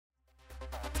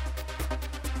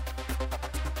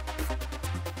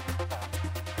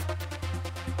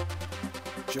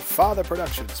Jaffa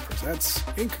Productions presents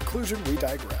In Conclusion, We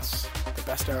Digress. The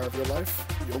best hour of your life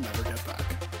you'll never get back.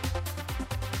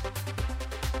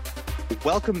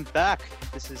 Welcome back.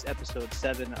 This is episode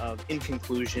 7 of In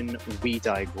Conclusion, We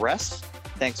Digress.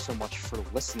 Thanks so much for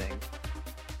listening.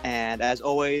 And as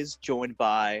always, joined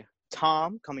by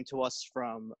Tom, coming to us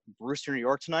from Brewster, New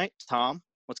York tonight. Tom,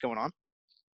 what's going on?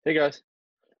 Hey guys,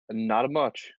 not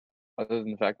much, other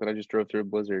than the fact that I just drove through a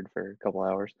blizzard for a couple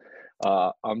hours.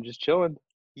 I'm just chilling.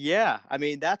 Yeah, I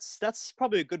mean, that's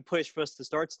probably a good place for us to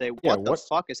start today. Yeah, What the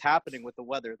fuck is happening with the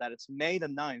weather that it's May the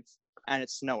 9th and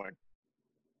it's snowing?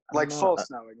 Like full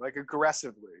snowing, like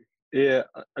aggressively. Yeah,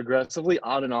 aggressively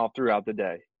on and off throughout the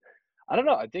day. I don't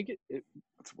know. I think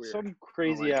It's weird. some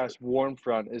crazy ass warm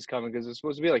front is coming because it's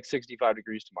supposed to be like 65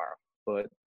 degrees tomorrow. But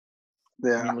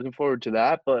Yeah. I'm looking forward to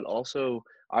that. But also,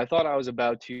 I thought I was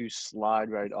about to slide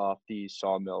right off the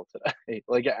sawmill today.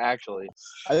 Like, actually.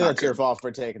 I think Not that's your good. fault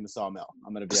for taking the sawmill.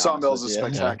 I'm going to be The honest. sawmill is a with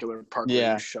you. spectacular part where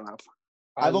Yeah. you shut up.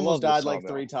 I I've almost love the died like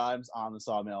sawmill. 3 times on the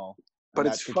sawmill. But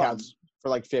and it's that fun. counts for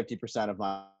like 50% of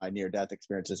my near-death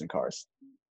experiences in cars.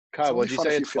 Kyle, It's only what'd you fun say?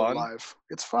 if you It's feel fun? alive.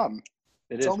 It's fun.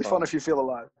 It It's is only fun if you feel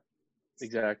alive.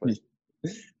 Exactly.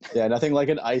 Yeah, nothing like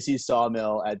an icy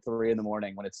sawmill at 3 in the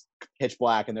morning when it's pitch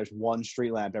black and there's one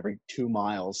street lamp every 2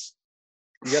 miles.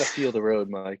 You got to feel the road,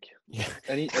 Mike. Yeah.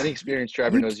 Any experienced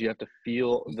driver knows you have to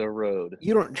feel the road.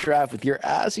 You don't drive with your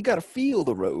ass. You got to feel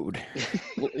the road.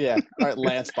 Yeah. All right,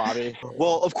 Lance, Bobby.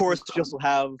 Well, of course, you also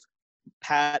have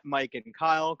Pat, Mike, and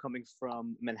Kyle coming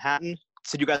from Manhattan.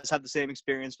 So you guys have the same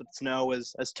experience with snow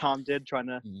as Tom did, trying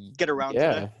to get around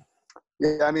Yeah. today?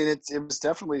 Yeah, I mean, it was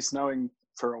definitely snowing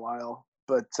for a while,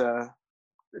 but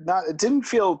it didn't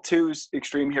feel too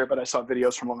extreme here, but I saw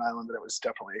videos from Long Island that it was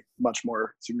definitely much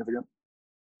more significant.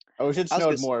 I wish it I was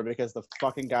snowed gonna more because the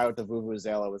fucking guy with the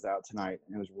vuvuzela was out tonight.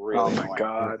 And it was really Oh my annoying.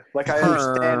 God. Like, I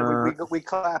understand we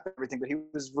clap everything, but he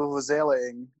was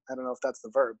vuvuzelaing. I don't know if that's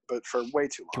the verb, but for way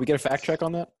too Can long. we get a fact check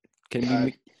on that? Can Uh,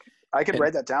 we, I can and-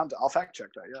 write that down. I'll fact check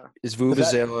that, yeah. is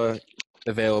vuvuzela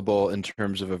available in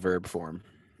terms of a verb form?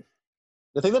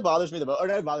 The thing that bothers me the most, or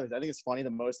not bothers me, I think it's funny the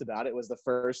most about it was the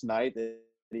first night that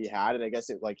he had it. I guess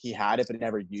he had it, but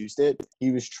never used it.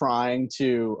 He was trying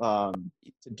to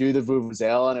do the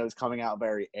vuvuzela, and it was coming out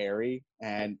very airy.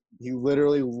 And he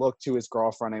literally looked to his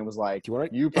girlfriend and was like, Do you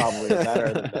want "You probably are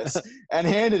better than this," and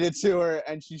handed it to her.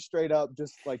 And she straight up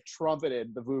just like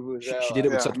trumpeted the vuvuzela. She did it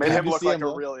with Yeah, such made him Have you look seen like him a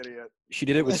look? real idiot. She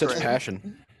did it with such Right.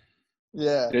 passion.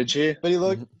 Yeah, Did she? but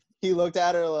he looked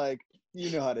at her like,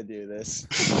 "You know how to do this."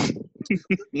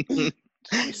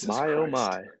 Jesus My oh Christ.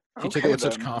 my. She took it with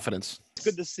such confidence. It's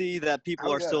good to see that people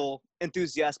Oh, are yeah. still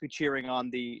enthusiastically cheering on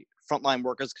the frontline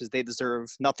workers because they deserve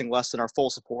nothing less than our full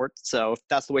support. So if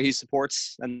that's the way he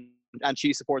supports and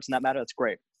she supports in that matter, that's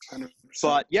great. 100%.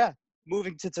 But yeah,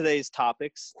 moving to today's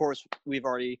topics. Of course, we've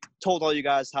already told all you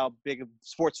guys how big of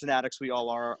sports fanatics we all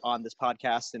are on this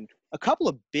podcast. And a couple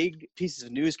of big pieces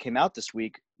of news came out this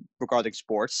week regarding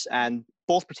sports, and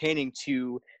both pertaining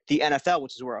to the NFL,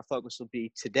 which is where our focus will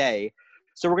be today.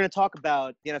 So we're going to talk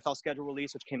about the NFL schedule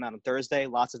release, which came out on Thursday.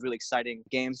 Lots of really exciting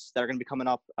games that are going to be coming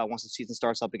up once the season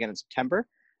starts up again in September.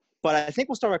 But I think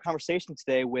we'll start our conversation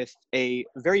today with a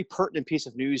very pertinent piece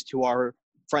of news to our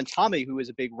friend Tommy, who is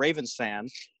a big Ravens fan,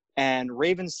 and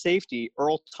Ravens safety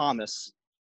Earl Thomas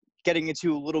getting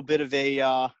into a little bit of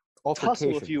a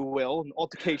tussle, if you will, an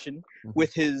altercation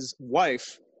with his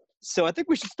wife. So I think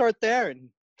we should start there and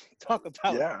talk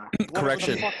about Yeah. what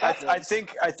Correction. the fuck that I was.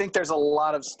 think there's a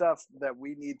lot of stuff that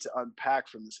we need to unpack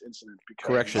from this incident because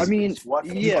Correction. I mean, what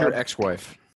the yeah. Your fuck?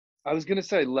 ex-wife. I was going to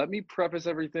say, let me preface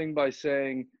everything by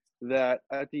saying that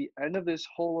at the end of this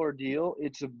whole ordeal,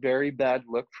 it's a very bad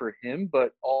look for him,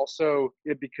 but also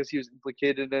because he was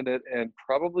implicated in it and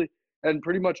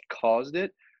pretty much caused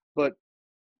it. But,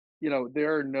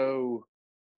 there are no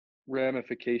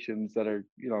ramifications that are,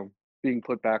 being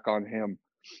put back on him,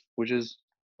 which is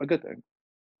a good thing.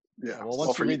 Yeah. Well,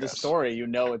 once for you read the guys. story, you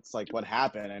know it's like what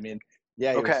happened. I mean,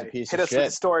 yeah, he was a Okay, piece hit of us with the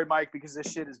shit. story, Mike, because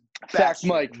this shit is Fact, batshit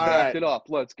Mike, All back right. it up.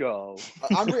 Let's go.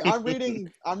 I'm reading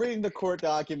the court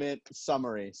document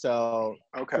summary. So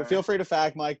Okay. feel free to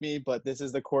fact Mike me, but this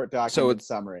is the court document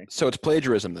summary. So it's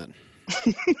plagiarism then.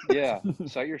 Yeah,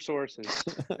 cite your sources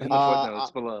in the Uh,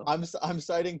 footnotes below. I'm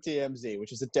citing TMZ,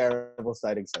 which is a terrible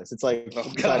citing source. It's like Oh,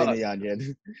 citing God. The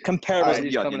Onion. comparable All to right, the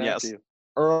He's Onion, coming yes. after you.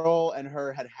 Earl and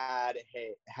her had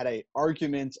a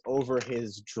argument over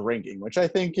his drinking, which I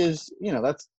think is,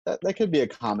 that could be a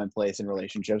commonplace in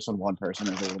relationships when one person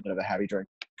is a little bit of a heavy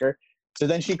drinker. So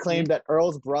then she claimed that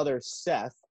Earl's brother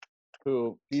Seth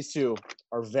who these two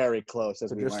are very close, as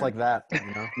So we just learned. like that,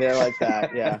 They're like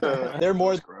that, yeah. They're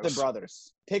more That's than gross.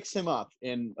 brothers. Picks him up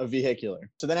in a vehicular.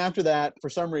 So then after that, for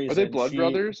some reason, Are they blood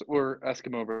brothers or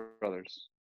Eskimo brothers?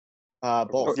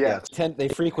 Both. Yeah. They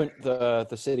frequent the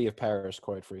city of Paris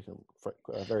quite frequently,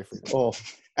 very frequently. Oh,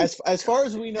 as far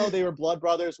as we know, they were blood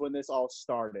brothers when this all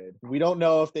started. We don't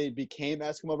know if they became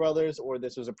Eskimo brothers or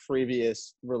this was a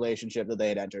previous relationship that they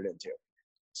had entered into.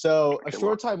 So a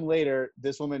short time later,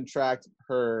 this woman tracked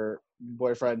her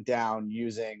boyfriend down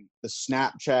using the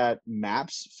Snapchat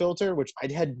Maps filter, which I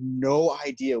had no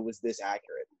idea was this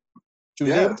accurate. She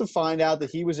was able to find out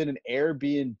that he was in an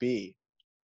Airbnb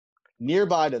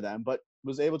nearby to them, but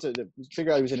was able to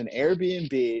figure out he was in an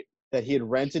Airbnb that he had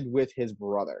rented with his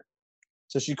brother.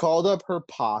 So she called up her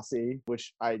posse,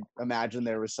 which I imagine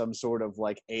there was some sort of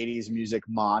like 80s music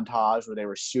montage where they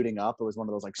were suiting up. It was one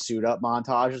of those like suit up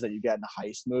montages that you get in a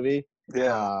heist movie.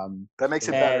 Yeah. That makes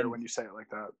it better when you say it like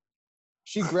that.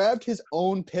 She grabbed his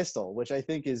own pistol, which I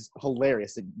think is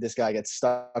hilarious that this guy gets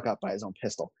stuck up by his own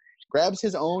pistol. Grabs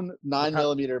his own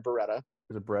 9mm Beretta.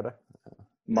 Is it Beretta?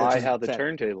 How the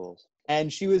turntables.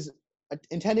 And she was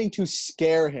intending to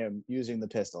scare him using the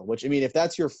pistol, which, I mean, if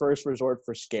that's your first resort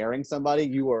for scaring somebody,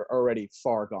 you are already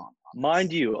far gone.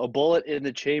 Mind you, a bullet in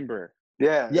the chamber.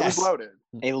 Yeah, it Yes. was loaded.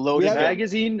 A loaded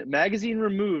gun. Magazine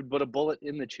removed, but a bullet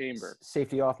in the chamber.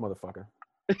 Safety off, motherfucker.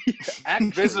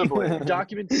 Visibly.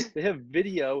 They have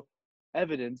video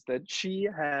evidence that she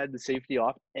had the safety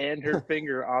off and her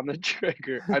finger on the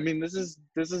trigger. I mean, this is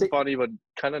funny, but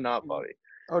kind of not funny.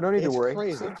 Oh, no need to It's worry.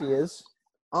 crazy. Safety is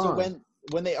So on.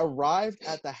 when they arrived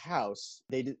at the house,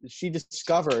 she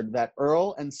discovered that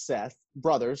Earl and Seth,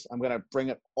 brothers, I'm going to bring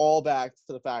it all back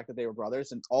to the fact that they were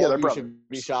brothers, and all they're of you should be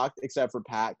brothers. shocked, except for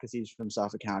Pat, because he's from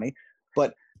Suffolk County.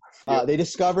 But they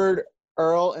discovered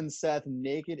Earl and Seth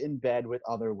naked in bed with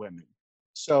other women.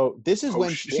 So this is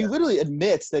when she literally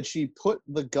admits that she put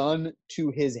the gun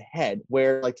to his head,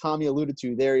 where, like Tommy alluded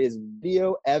to, there is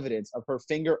video evidence of her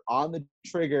finger on the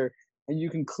trigger, and you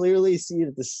can clearly see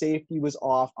that the safety was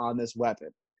off on this weapon.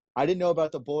 I didn't know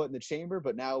about the bullet in the chamber,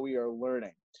 but now we are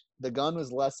learning. The gun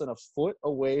was less than a foot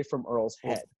away from Earl's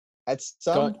head. At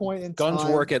some point in time... Guns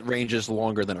work at ranges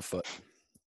longer than a foot.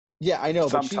 Yeah, I know,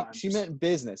 but Sometimes. she meant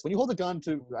business. When you hold a gun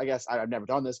to, I guess, I've never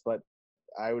done this, but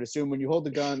I would assume when you hold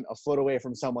the gun a foot away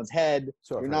from someone's head,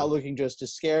 you're not looking just to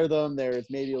scare them. There's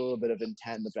maybe a little bit of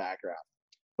intent in the background.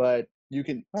 But you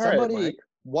can...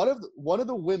 One of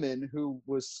the women who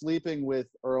was sleeping with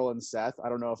Earl and Seth, I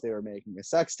don't know if they were making a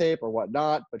sex tape or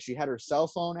whatnot, but she had her cell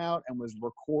phone out and was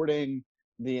recording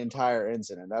the entire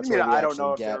incident. That's where I don't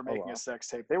know if they were making a sex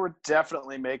tape. They were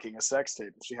definitely making a sex tape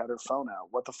if she had her phone out.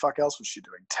 What the fuck else was she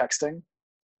doing? Texting?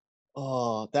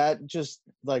 Oh, that just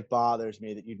like bothers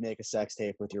me that you'd make a sex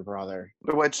tape with your brother.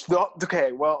 Which,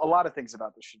 okay, well, a lot of things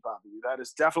about this should bother you. That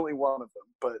is definitely one of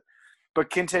them. But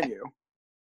continue.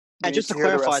 And just to hear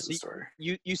the rest clarify, of the story.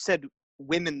 you said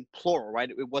women plural, right?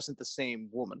 It wasn't the same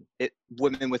woman.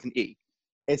 Women with an E.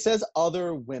 It says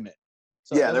other women.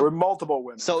 So yeah, there were multiple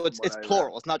women. So it's from what I plural.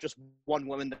 read. It's not just one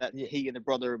woman that he and the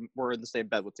brother were in the same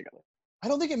bed with together. I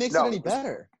don't think it makes it any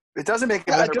better. It doesn't make it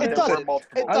Yeah, better. it but there doesn't. were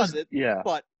multiple It doesn't. Yeah.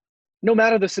 But No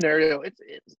matter the scenario, it's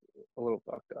a little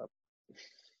fucked up.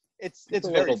 it's a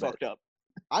very little bit. fucked up.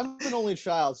 I'm an only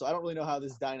child, so I don't really know how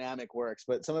this dynamic works.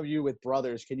 But some of you with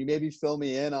brothers, can you maybe fill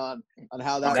me in on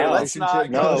how that Okay, let's not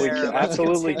relationship go No, we there. can- Let's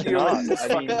absolutely continue cannot. with this I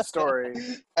fucking mean- story.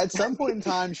 At some point in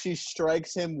time, she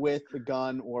strikes him with the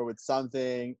gun or with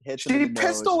something, hits him She in the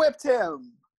pistol nose. whipped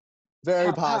him. Very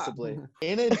Ha, ha. possibly.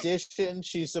 In addition,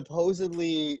 she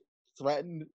supposedly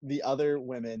threatened the other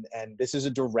women, and this is a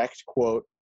direct quote,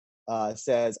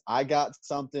 says, "I got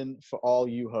something for all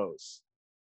you hoes."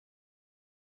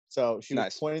 So she was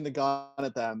Nice. pointing the gun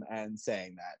at them and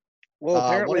saying that. Well, one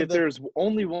apparently, of if the- there's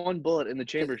only one bullet in the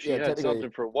chamber, she Yeah, had technically-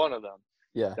 something for one of them.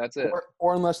 Yeah. That's it.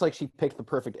 Or unless like she picked the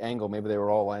perfect angle, maybe they were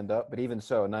all lined up. But even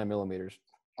so, 9mm.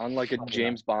 Unlike a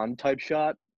James Bond type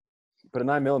shot, But a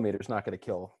 9mm is not going to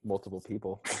kill multiple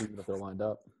people, even if they're lined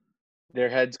up. their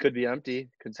heads could be empty,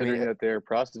 considering that they're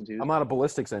prostitutes. I'm not a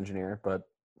ballistics engineer, but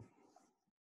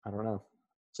I don't know.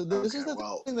 So this is the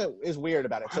thing that is weird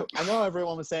about it. So I know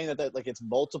everyone was saying that like it's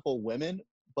multiple women,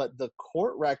 but the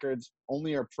court records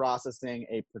only are processing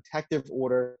a protective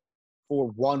order for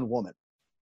one woman.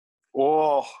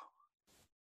 Oh,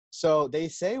 So they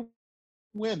say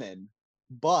women,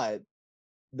 but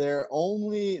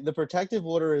the protective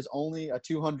order is only a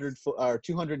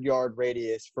 200-yard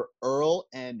radius for Earl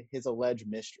and his alleged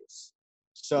mistress.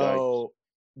 So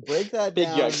break that Big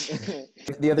down.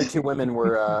 yikes. The other two women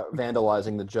were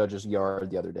vandalizing the judge's yard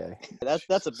the other day.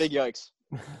 That's a big yikes.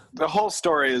 The whole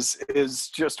story is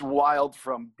just wild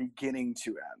from beginning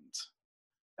to end.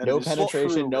 And No it is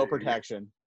penetration, no truly-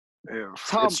 protection.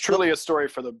 Tom, it's truly a story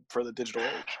for the digital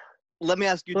age. Let me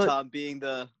ask you, But- Tom, being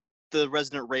the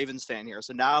resident Ravens fan here.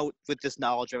 So now, with this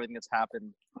knowledge, everything that's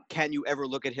happened, can you ever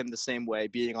look at him the same way,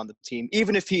 being on the team,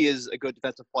 even if he is a good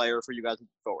defensive player for you guys moving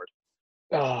forward?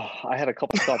 Oh, I had a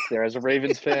couple thoughts there as a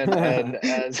Ravens fan and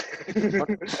as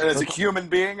And as a human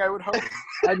being, I would hope.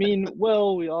 I mean,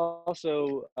 well, we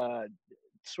also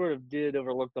sort of did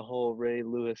overlook the whole Ray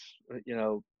Lewis,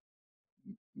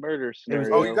 murder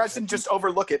scenario. Oh, you guys didn't just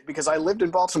overlook it because I lived in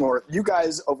Baltimore. You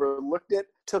guys overlooked it,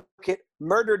 took it,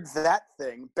 murdered that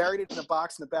thing, buried it in a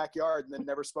box in the backyard, and then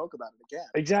never spoke about it again.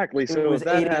 Exactly. It So was if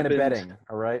that aiding and happened, abetting.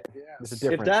 All right. There's a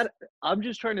difference. I'm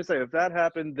just trying to say, if that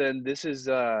happened, then this is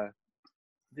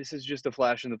just a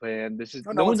flash in the pan.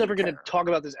 No one's ever going to care. talk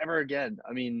about this ever again.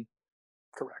 I mean,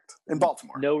 Correct. In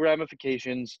Baltimore. no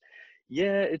ramifications.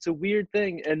 Yeah, it's a weird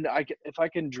thing. And if I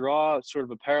can draw sort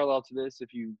of a parallel to this,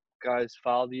 if you guys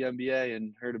followed the NBA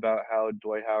and heard about how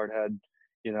Dwight Howard had,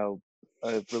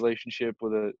 a relationship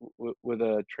with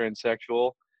a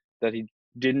transsexual that he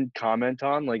didn't comment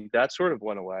on, like that sort of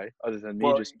went away, other than me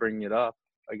Well, just bringing it up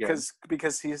again.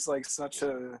 Because he's like such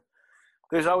a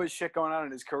 – there's always shit going on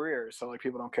in his career, so like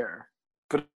people don't care.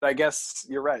 But I guess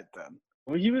you're right then.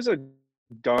 Well, he was a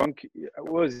dunk.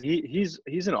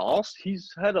 He's an all. He's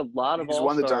had a lot of He's all-star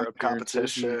won the dunk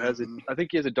appearances. He competition. I think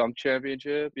he has a dunk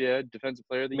championship. Yeah, defensive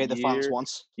player of the Made year. the finals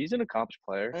once. He's an accomplished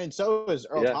player. I mean, so is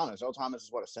Earl Yes. Thomas. Earl Thomas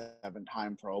is what, a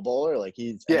 7-time Pro Bowler? Like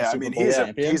he's Yeah, I Super mean Bowl he's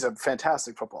champion. a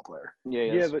fantastic football player.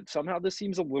 Yeah, but somehow this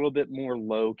seems a little bit more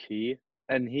low key.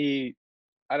 And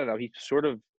I don't know, he sort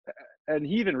of, and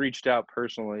he even reached out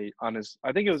personally on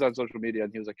I think it was on social media,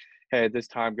 and he was like, "Hey, at this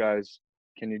time, guys,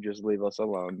 can you just leave us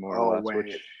alone?" More or less. wait.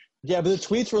 Which, Yeah, but the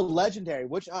tweets were legendary.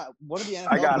 Which one of the NFL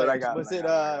I got it. players, I got it. was I it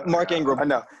got it. Mark Ingram. I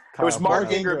know. It Kyle was Mark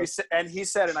Pitts. Ingram. He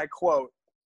said, and I quote,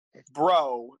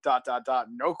 "Bro, ...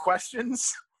 no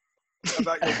questions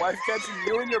about your wife catching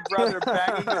you and your brother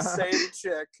banging the same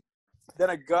chick. Then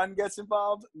a gun gets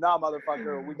involved. Nah,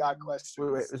 motherfucker, we got questions."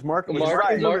 Wait, is Mark right.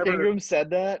 Mark Remember- Ingram said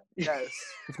that. Yes.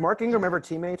 is Mark Ingram ever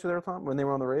teammates with Earl Thomas when they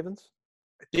were on the Ravens?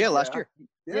 Yeah, last year.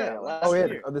 Yeah. last Oh, yeah.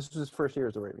 year. Oh, this was his first year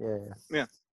as a Ravens. Yeah.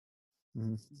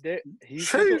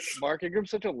 Mark Ingram's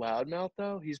such a loudmouth,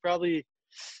 though.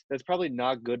 That's probably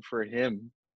not good for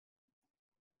him.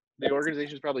 The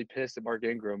organization's probably pissed at Mark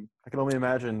Ingram. I can only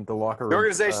imagine the locker room. The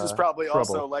organization's probably trouble.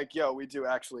 also like, yo, we do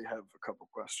actually have a couple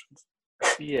questions.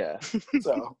 Yeah,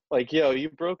 So like you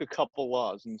broke a couple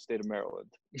laws in the state of Maryland.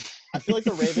 I feel like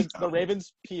the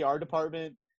Ravens PR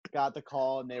department got the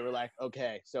call and they were like,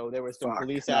 okay, so there was some Fuck,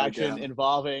 police not action again.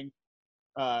 involving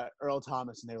Earl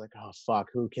Thomas, and they were like, oh fuck,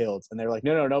 who killed? And they were like,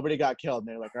 no, nobody got killed. And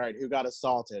they were like, all right, who got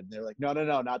assaulted? And they were like, no,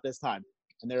 not this time.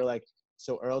 And they were like,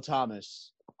 so Earl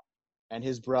Thomas and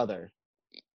his brother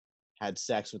had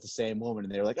sex with the same woman,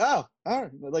 and they were like, oh, all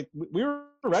right, like we were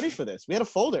ready for this. We had a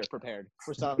folder prepared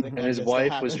for something. And like his this to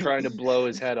wife was happen. trying to blow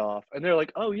his head off. And they're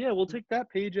like, oh, yeah, we'll take that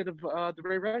page out of the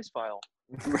Ray Rice file.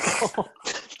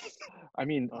 I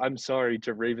mean, I'm sorry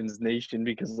to Ravens Nation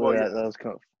because Well, that, yeah. that was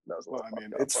kind of – that was a Well, little I mean,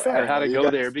 fucked up, it's but fair. I had to You go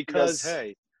guys- there you because, guys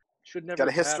hey, should never got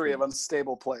a have history of happened.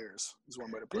 unstable players is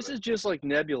one way to put This it. is just like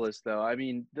nebulous, though. I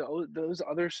mean, those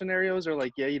other scenarios are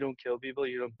like, yeah, you don't kill people,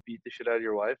 you don't beat the shit out of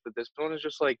your wife, but this one is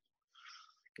just like,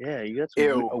 yeah, you got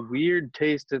Ew. a weird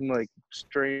taste in like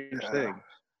strange Yeah. things.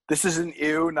 This is an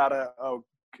ew, not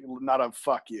a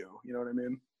fuck you. You know what I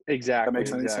mean? Exactly. That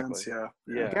makes any exactly. sense? Yeah.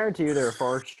 Yeah. I guarantee you there are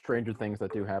far stranger things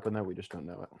that do happen that we just don't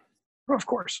know it. Well, of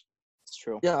course. It's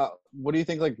true. Yeah, what do you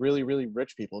think like really, really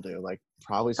rich people do? Like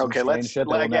probably some Okay, strange shit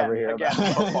that we'll never hear about.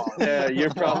 football. Yeah,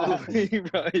 you're probably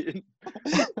right.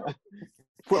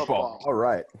 Football. All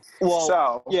right. Well,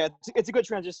 So yeah, it's a good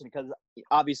transition because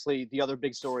obviously the other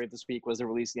big story of this week was the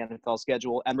release of the NFL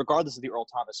schedule. And regardless of the Earl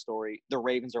Thomas story, the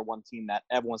Ravens are one team that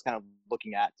everyone's kind of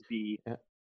looking at to be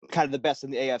kind of the best in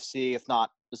the AFC, if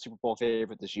not the Super Bowl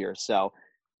favorite this year. So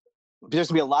there's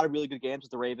going to be a lot of really good games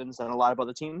with the Ravens and a lot of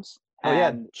other teams. Oh yeah,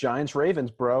 And Giants Ravens,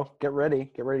 bro. Get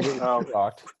ready. Get ready to get Oh.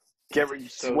 rocked.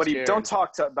 So what do you scared. don't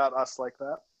talk about us like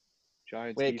that.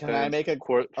 Giants Wait, can defense, I make a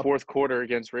fourth quarter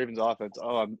against Ravens offense?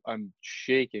 Oh, I'm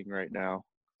shaking right now.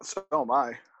 So am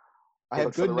I. I have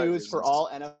But for the good right news for reasons. all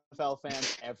NFL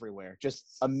fans everywhere.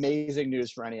 Just amazing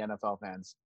news for any NFL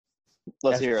fans.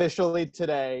 let's hear it. Officially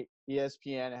today,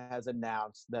 ESPN has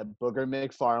announced that Booger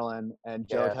McFarland and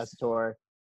Joe Yes. Tessitore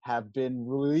have been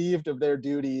relieved of their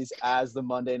duties as the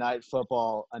Monday Night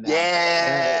Football announcer.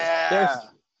 Yeah.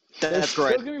 They're That's still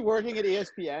great. going to be working at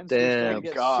ESPN, so they're going Damn, to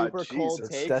get God, super cold Jesus. It's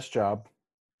takes. Steph's job.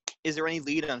 Is there any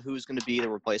lead on who's going to be the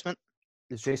replacement?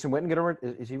 Is Jason Witten gonna?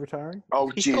 Is he retiring? Oh,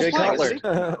 He's geez. still Jay playing, Cutler.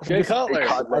 isn't he? Jay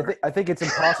Cutler. I think it's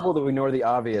impossible to ignore the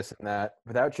obvious in that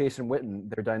without Jason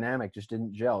Witten, their dynamic just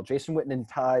didn't gel. Jason Witten and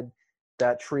tied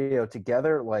that trio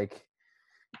together like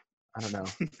I don't know,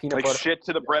 peanut Like butter. shit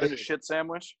to the bread of a shit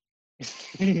sandwich.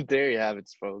 There you have it,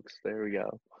 folks. There we go.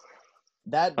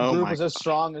 That Oh group my was as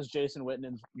strong as Jason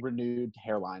Witten's renewed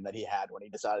hairline that he had when he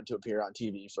decided to appear on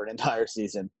TV for an entire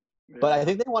season. But I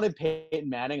think they wanted Peyton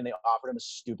Manning, and they offered him a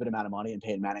stupid amount of money, and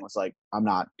Peyton Manning was like, "I'm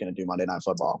not going to do Monday Night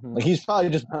Football." Mhm. Like he's probably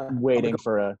just waiting go-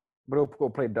 for a. But we'll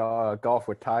play golf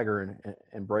with Tiger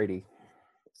and Brady.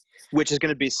 Which is going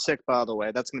to be sick, by the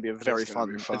way. That's going to be a very That's gonna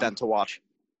fun be fun. event to watch.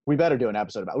 We better do an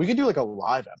episode about. We could do like a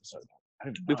live episode. I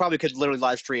don't We know. probably could literally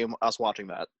live stream us watching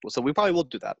that. So we probably will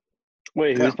do that.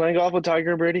 Wait, Yeah. who's playing golf with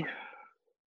Tiger and Brady?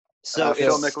 So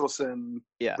Phil it's- Mickelson,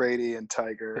 Yeah. Brady, and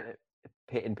Tiger,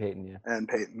 Peyton, yeah. and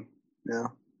Peyton. Yeah.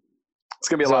 It's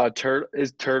going to be a lot.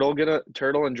 Is Turtle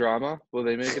and Drama? Will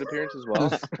they make an appearance as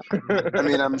well? I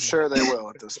mean, I'm sure they will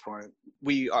at this point.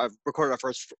 we recorded our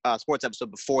first sports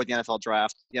episode before the NFL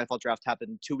draft. The NFL draft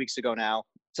happened 2 weeks ago now.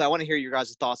 So I want to hear your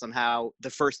guys' thoughts on how the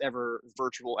first ever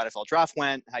virtual NFL draft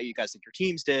went, how you guys think your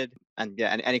teams did, and yeah,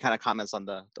 and any kind of comments on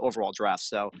the overall draft.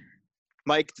 So,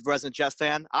 Mike, the resident Jets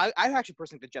fan, I actually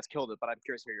personally think the Jets killed it, but I'm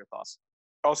curious to hear your thoughts.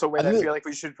 Also, wait, I I think- feel like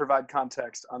we should provide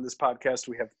context on this podcast.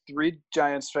 We have 3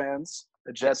 Giants fans,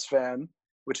 a Jets fan,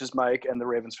 which is Mike, and the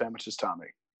Ravens fan, which is Tommy.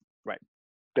 Right.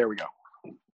 There we go.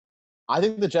 I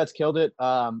think the Jets killed it.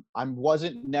 I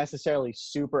wasn't necessarily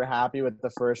super happy with the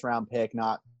first round pick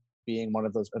not being one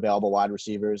of those available wide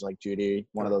receivers like Judy,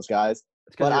 one of those guys.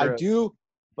 It's 'cause But I you're a- do,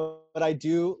 but I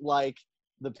do like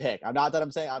the pick. I'm not that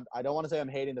I'm saying I don't want to say I'm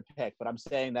hating the pick, but I'm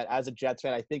saying that as a Jets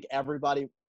fan, I think everybody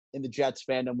in the Jets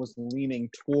fandom was leaning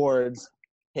towards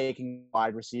taking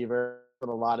wide receiver. But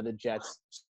a lot of the Jets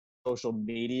social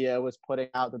media was putting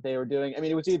out that they were doing. I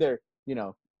mean, it was either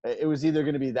it was either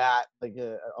going to be that like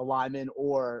a lineman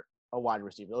or a wide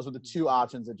receiver. Those were the two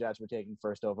options the Jets were taking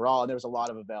first overall, and there was a lot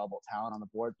of available talent on the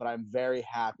board. But I'm very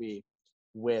happy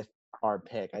with our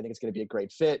pick. I think it's going to be a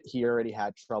great fit. He already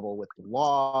had trouble with the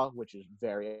law, which is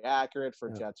very accurate for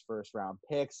Jets first round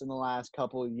picks in the last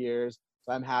couple of years.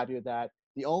 So I'm happy with that.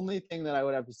 The only thing that I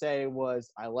would have to say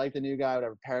was I like the new guy,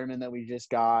 whatever Perriman that we just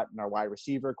got in our wide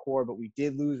receiver core, but we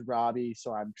did lose Robbie.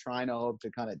 So I'm trying to hope to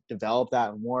kind of develop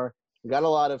that more. We got a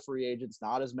lot of free agents,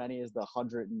 not as many as the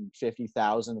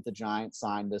 150,000 that the Giants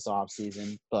signed this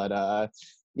offseason, but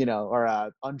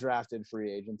or undrafted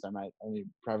free agents. I might only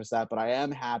preface that, but I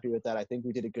am happy with that. I think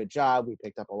we did a good job. We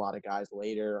picked up a lot of guys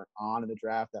later on in the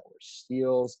draft that were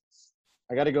steals.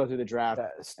 I got to go through the draft.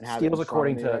 and have it in Steals front of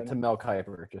according me to, right to Mel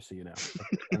Kiper, just so you know,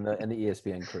 and the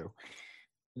ESPN crew.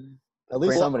 At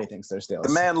least somebody thinks they're steals.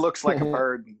 The man looks like a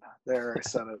bird. There, I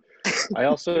said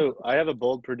it. I have a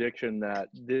bold prediction that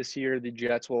this year the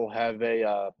Jets will have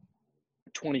a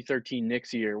 2013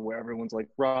 Knicks year where everyone's like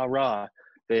rah rah.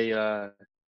 They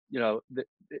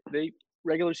they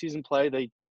regular season play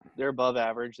they're above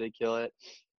average, they kill it,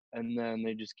 and then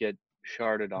they just get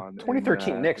sharded on.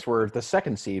 2013 and, Knicks were the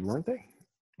second seed, weren't they?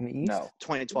 In the East? No,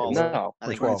 2012. no. I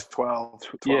think 2012.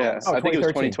 12. Yeah, Oh, I think it was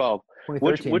 2013. 2012.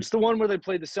 2013. What's the one where they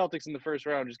played the Celtics in the first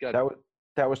round? Just got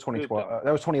That was 2012.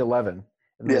 That was 2011.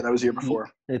 And Yeah, they that was the year played the before.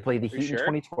 Heat- They played the Are you Heat in sure?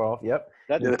 2012. Yep.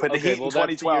 That's, Yeah, they played the okay, Heat in well, that's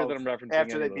the year 2012 that I'm referencing.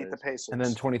 after they beat anyways. the Pacers. And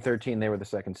then 2013 they were the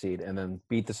second seed, and then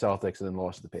beat the Celtics, and then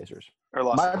lost to the Pacers. Or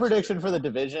lost My to- prediction for the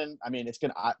division, I mean,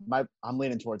 I'm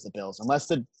leaning towards the Bills. Unless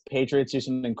the Patriots do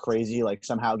something crazy, like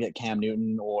somehow get Cam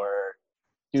Newton or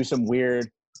do some weird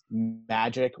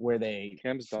magic where they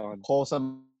Cam's done. pull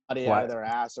somebody out of their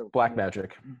ass or Black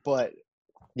magic. But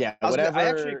yeah, I whatever.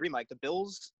 actually agree, Mike. The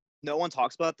Bills, no one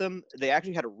talks about them. They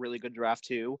actually had a really good draft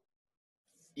too.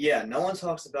 Yeah, no one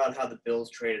talks about how the Bills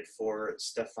traded for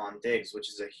Stephon Diggs, which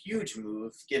is a huge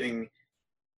move, giving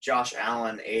Josh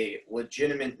Allen a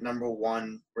legitimate number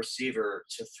one receiver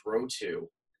to throw to.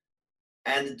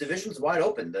 And the division's wide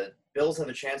open. The Bills have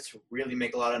a chance to really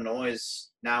make a lot of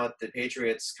noise now with the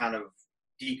Patriots kind of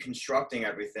deconstructing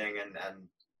everything and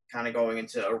kind of going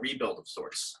into a rebuild of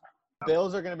sorts.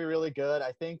 Bills are going to be really good.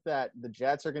 I think that the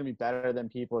Jets are going to be better than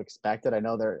people expected. I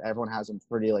know everyone has them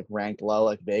pretty ranked low,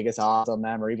 like Vegas odds on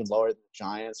them, or even lower than the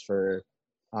Giants for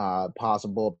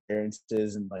possible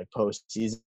appearances in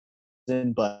postseason.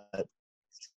 But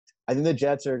I think the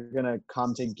Jets are going to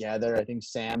come together. I think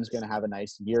Sam's going to have a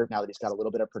nice year now that he's got a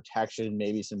little bit of protection,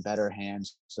 maybe some better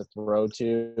hands to throw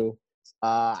to.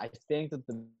 I think that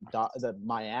the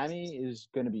Miami is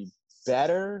going to be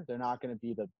better. They're not going to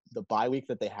be the bye week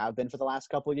that they have been for the last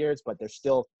couple of years, but they're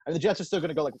still – the Jets are still going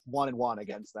to go 1-1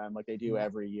 against them like they do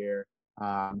every year.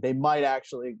 They might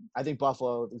actually. I think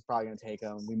Buffalo is probably going to take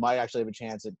him. We might actually have a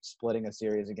chance at splitting a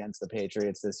series against the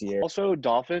Patriots this year. Also,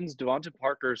 Dolphins, Devonta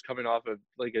Parker is coming off of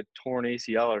like a torn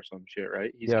ACL or some shit,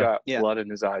 right? He's Yeah. got Yeah. blood in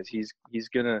his eyes. He's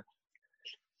gonna.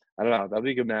 I don't know. That'll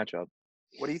be a good matchup.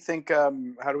 What do you think? How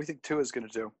do we think Tua is going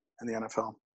to do in the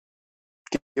NFL?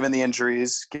 Given the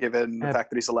injuries, given the fact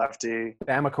that he's a lefty.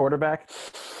 Bama quarterback.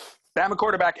 Bama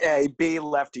quarterback A, B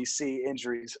lefty, C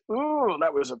injuries. Ooh,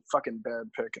 that was a fucking bad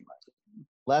pick in my opinion.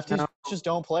 Lefties just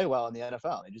don't play well in the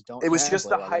NFL. They just don't. It was just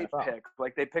the translate well in hype the NFL. pick.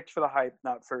 Like they picked for the hype,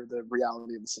 not for the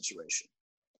reality of the situation.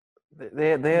 They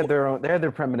had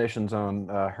their premonitions on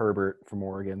Herbert from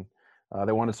Oregon.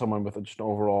 They wanted someone with just an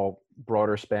overall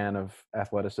broader span of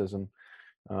athleticism.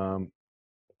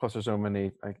 Plus, there's so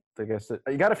many. I guess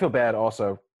you got to feel bad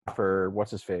also for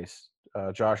what's his face,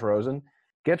 Josh Rosen.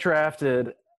 Get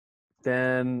drafted,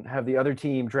 then have the other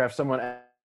team draft someone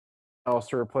else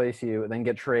to replace you, and then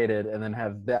get traded, and then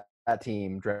have that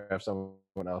team draft someone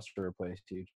else to replace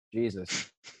you.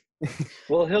 Jesus.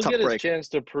 Well, he'll Tough get break. his chance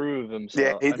to prove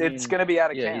himself. Yeah, it's going to be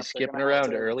out of camp. yeah, he's They're skipping gonna have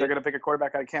around early. They're going to pick a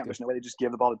quarterback out of camp. There's no way they just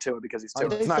give the ball to Tua because he's Tua.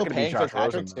 Aren't they It's not still gonna be paying Josh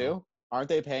Fitzpatrick Rosen, though. too? Aren't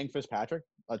they paying Fitzpatrick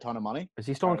a ton of money? Is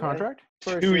he still on Are they? contract?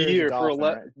 First 2 year as a year for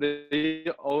Dolphin, right? they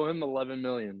owe him $11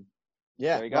 million.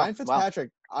 Yeah, There you go. Ryan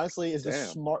Fitzpatrick honestly is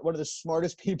Damn. one of the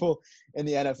smartest people in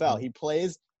the NFL. He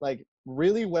plays like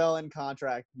really well in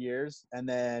contract years and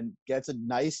then gets a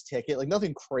nice ticket, like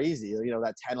nothing crazy,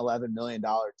 that $10-11 million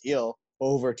deal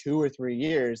over 2 or 3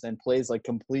 years, then plays like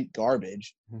complete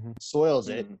garbage, soils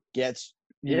it, gets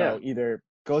either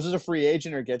goes as a free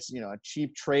agent or gets a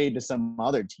cheap trade to some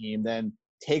other team, then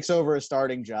takes over a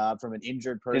starting job from an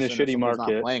injured person In a or shitty someone's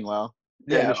market. not playing well.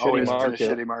 Yeah, always in a market.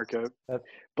 shitty market.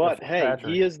 But hey,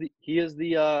 Fitzpatrick. he is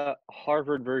the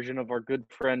Harvard version of our good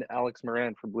friend Alex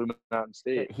Moran from Blue Mountain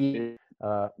State.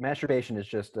 Masturbation is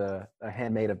just a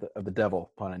handmaid of the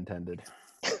devil, pun intended.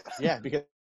 Yeah, because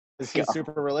he's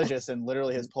super religious and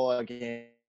literally his pull-out game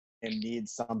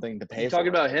needs something to pay You for. talking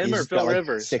about him He's or just Phil got, like,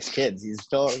 Rivers? 6 kids. He's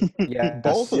Phil. Yeah,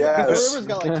 Both of them. Yes. Phil Rivers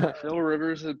got like Phil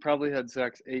Rivers had probably had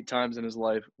sex 8 times in his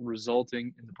life,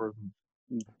 resulting in the birth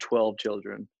of 12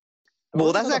 children. Well,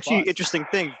 Rivers that's on the actually an bus. interesting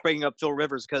thing, bringing up Phil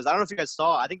Rivers, because I don't know if you guys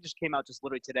saw, I think it just came out just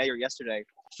literally today or yesterday.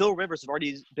 Phil Rivers has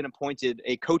already been appointed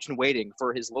a coach in waiting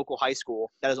for his local high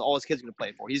school. That is all his kids are going to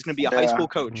play for. He's going to be a high Yeah. school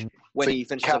coach when he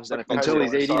finishes up his Catholic NFL Until career.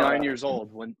 he's I saw 89 that. years old,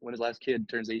 when his last kid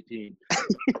turns 18.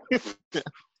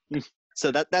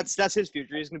 So that's his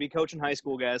future. He's going to be coaching high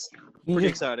school, guys. He Pretty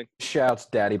just exciting. shouts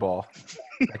 "Daddy Ball."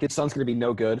 Like his son's gonna be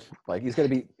no good. Like he's gonna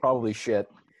be probably shit.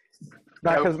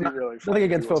 Not That would because be really funny nothing if he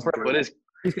against Phil wasn't Rivers. But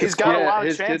his He's got a lot of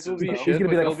his kids will chances, be though. shit. He's gonna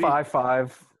be but like a they'll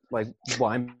 5'5" like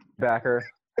linebacker.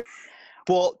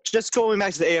 Well, just going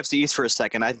back to the AFC East for a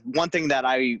second, one thing that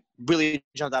I really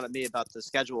jumped out at me about the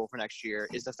schedule for next year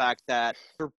is the fact that,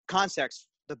 for context,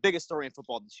 the biggest story in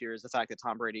football this year is the fact that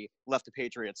Tom Brady left the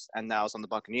Patriots and now is on the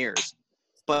Buccaneers.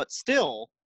 But still,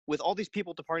 with all these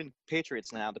people departing the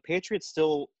Patriots now, the Patriots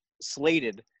still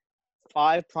slated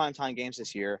 5 primetime games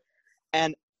this year.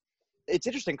 And it's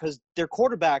interesting because their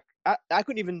quarterback, I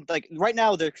couldn't even, like, right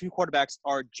now their 2 quarterbacks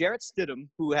are Jarrett Stidham,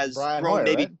 who has Brian thrown Hoyer,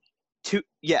 maybe right? 2,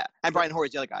 yeah, and Brian Hoyer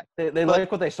is the other guy. They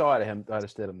like what they saw out of him. Out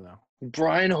of Stidham, though.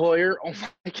 Brian Hoyer, oh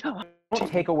my God. Don't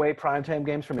take away primetime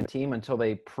games from a team until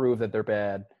they prove that they're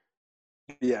bad.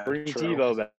 Yeah, Bring true.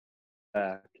 TiVo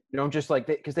back. You don't just like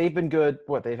because they've been good.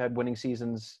 They've had winning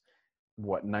seasons.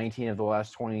 19 of the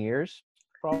last 20 years.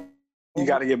 Probably. You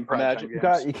got to give him prime Imagine-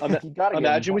 time You games. gotta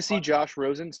Imagine we see Josh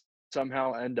Rosen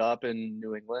somehow end up in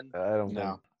New England. I don't know.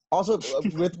 No. Also,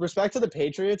 with respect to the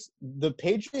Patriots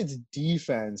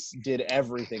defense did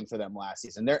everything for them last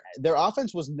season. Their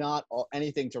offense was not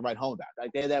anything to write home about.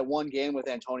 Like they had that one game with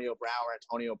Antonio Brown where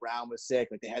Antonio Brown was sick.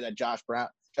 Like they had that Josh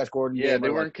Gordon Yeah, game they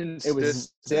where, weren't like, it consistent.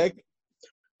 was sick.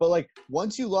 But like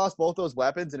once you lost both those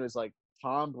weapons, and it was like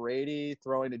Tom Brady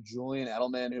throwing to Julian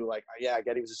Edelman, who I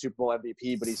get he was a Super Bowl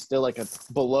MVP, but he's still like a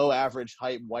below average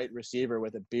height white receiver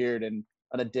with a beard and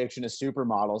an addiction to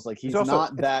supermodels. Like he's also,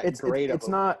 not that great. It's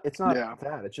not Yeah.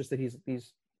 that. It's just that he's a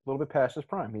little bit past his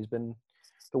prime. He's been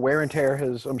the wear and tear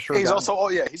has. I'm sure He's gotten- also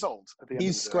he's old. At the end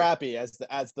He's of the day. scrappy, as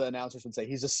the announcers would say.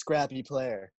 He's a scrappy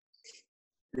player.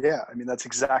 Yeah, I mean that's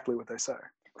exactly what they say.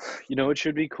 You know, it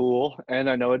should be cool, and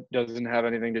I know it doesn't have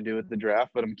anything to do with the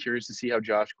draft, but I'm curious to see how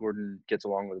Josh Gordon gets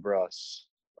along with Russ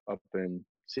up in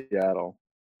Seattle.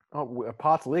 Oh,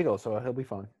 pot's legal, so he'll be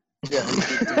fine. Yeah,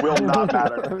 it will not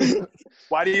matter.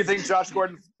 Why do you think Josh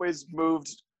Gordon was moved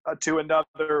to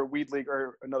another weed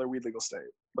legal state?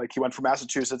 Like he went from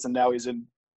Massachusetts and now he's in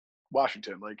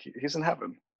Washington. Like he's in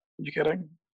heaven. Are you kidding?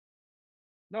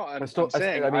 No, I'm I still-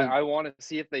 saying I mean- I want to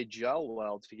see if they gel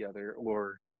well together,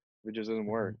 or It just doesn't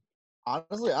work.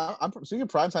 Honestly, I'm speaking of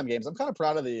primetime games. I'm kind of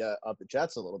proud of the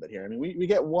Jets a little bit here. I mean, we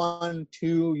get 1,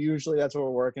 2 usually. That's what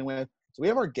we're working with. So we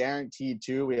have our guaranteed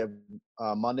 2. We have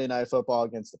Monday Night Football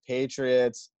against the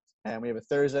Patriots, and we have a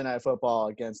Thursday Night Football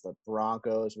against the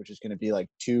Broncos, which is going to be like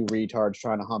 2 retards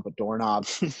trying to hump a doorknob.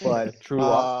 But True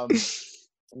law.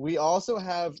 we also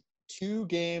have 2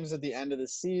 games at the end of the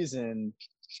season.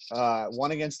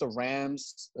 One against the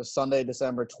Rams, Sunday,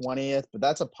 December 20th, but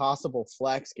that's a possible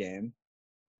flex game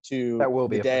to That will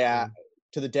be the a day flex game.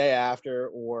 to the day after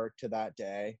or to that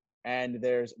day. And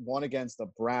there's one against the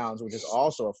Browns, which is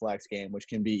also a flex game, which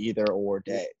can be either or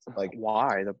day. Like,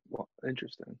 Why?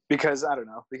 Interesting. Because I don't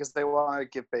know. Because they want to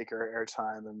give Baker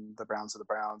airtime, and the Browns are the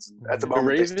Browns. And at the The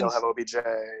moment, they still Ravens- have OBJ.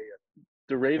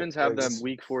 The Ravens have them It's-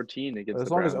 week 14 against As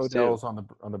the long as Browns, Odell's too.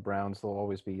 on the Browns, they'll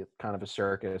always be kind of a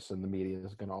circus, and the media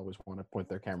is going to always want to point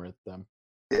their camera at them.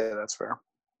 Yeah, that's fair.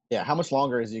 yeah, how much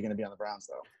longer is he going to be on the Browns,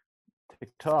 though?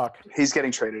 TikTok. He's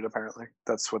getting traded. Apparently,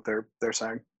 that's what they're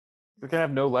saying. They're going to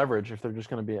have no leverage if they're just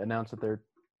going to be announced that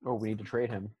we need to trade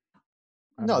him.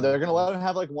 No, they're going to let him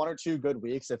have like 1 or 2 good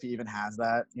weeks if he even has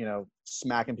that.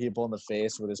 Smacking people in the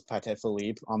face with his Pate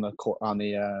Philippe on the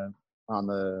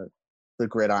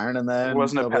gridiron, and then It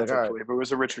wasn't a they'll be like, Patrick all right. Philippe. It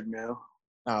was a Richard Mille.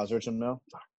 Oh, it was Richard Mille?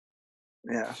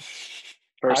 Yeah. I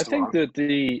First of think all. that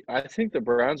the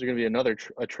Browns are going to be another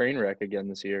a train wreck again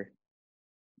this year.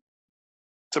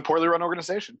 It's a poorly run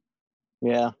organization.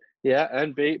 Yeah. Yeah,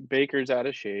 and Baker's out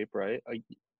of shape, right?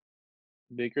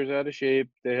 Baker's out of shape.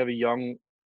 They have a young,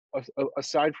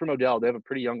 aside from Odell, they have a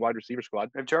pretty young wide receiver squad.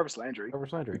 They have Jarvis Landry,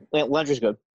 Jarvis Landry. Landry's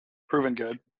good. proven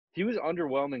good. He was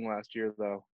underwhelming last year,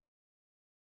 though.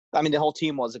 I mean, the whole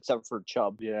team was except for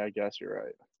Chubb. Yeah, I guess you're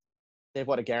right. They've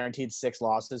a guaranteed 6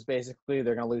 losses. Basically,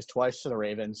 they're going to lose twice to the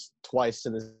Ravens, twice to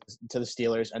the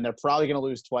Steelers, and they're probably going to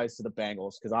lose twice to the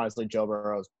Bengals because honestly, Joe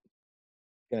Burrow's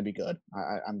going to be good.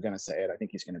 I'm going to say it. I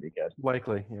think he's going to be good.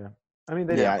 Likely, yeah. I mean,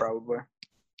 Yeah, Probably.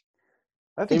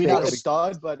 I think Maybe not a Baker-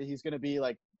 stud, but he's going to be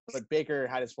like Baker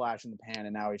had his flash in the pan,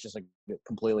 and now he's just like a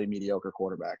completely mediocre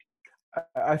quarterback.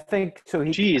 I think so.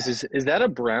 Jeez, is that a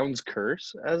Browns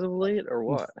curse as of late, or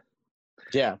what?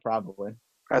 Yeah, probably.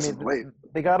 As of late.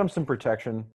 They got him some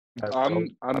protection.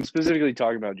 I'm specifically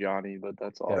talking about Johnny, but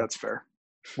that's all. That's fair.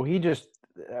 Well, he just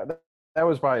that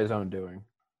was by his own doing.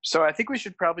 So I think we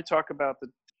should probably talk about the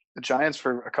Giants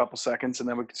for a couple seconds, and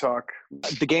then we can talk.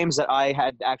 The games that I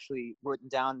had actually written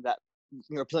down that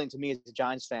are appealing to me as a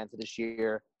Giants fan for this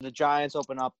year. The Giants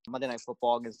open up Monday Night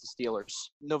Football against the Steelers.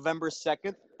 November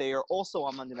 2nd, they are also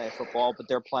on Monday Night Football, but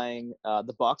they're playing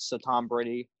the Bucs. So Tom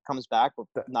Brady comes back, but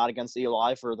not against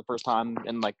Eli for the first time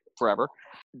in like forever.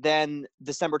 Then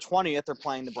December 20th, they're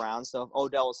playing the Browns. So if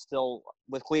Odell is still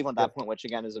with Cleveland at that point, which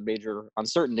again is a major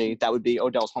uncertainty, that would be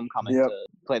Odell's homecoming to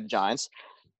play the Giants.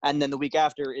 And then the week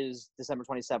after is December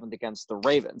 27th against the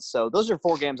Ravens. So those are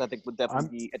 4 games I think would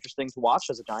definitely be interesting to watch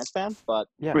as a Giants fan. But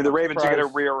Yeah, With the Ravens, are going to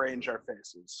surprised. rearrange our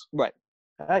faces. right.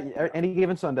 Any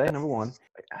given Sunday, number 1.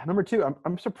 Number 2,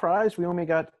 I'm surprised we only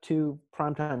got 2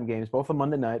 primetime games, both on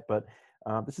Monday night, but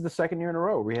this is the second year in a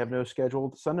row we have no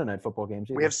scheduled Sunday night football games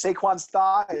either. We have Saquon's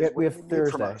thighs. We have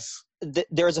Thursday.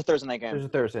 There is a Thursday night game. There's a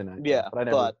Thursday night. Yeah,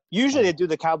 but usually they do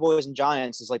the Cowboys and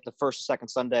Giants as like the first, second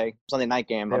Sunday night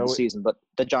game They of the always- season. But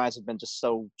the Giants have been just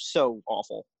so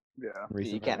awful. Yeah.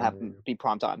 You can't have them be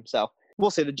prime time. So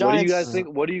we'll see. The Giants. What do you guys think?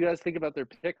 What do you guys think about their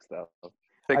picks, though?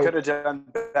 They could have done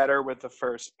better with the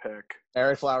first pick.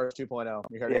 Eric Flowers 2.0.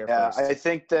 You heard it here Yeah, first. I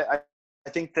think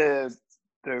the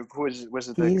who was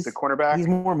it He's- the cornerback? he's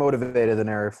more motivated than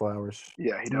Eric Flowers.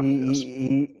 Yeah, he definitely is.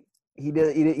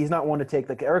 He's not one to take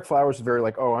like Eric Flowers is very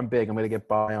like, oh, I'm big, I'm going to get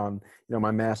by on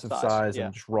my massive size yeah.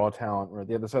 and just raw talent. Where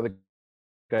this other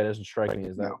guy doesn't strike me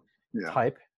as that Yeah.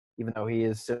 type, even though he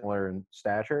is similar in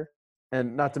stature.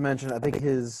 And not to mention, I think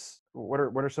what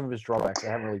are some of his drawbacks?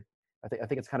 I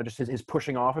think it's kind of just his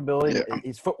pushing off ability. Yeah.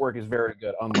 His footwork is very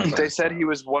good. Unlike They Eric said he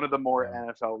Flowers. was one of the more Yeah.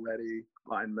 NFL ready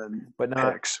linemen But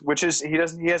not picks, which is he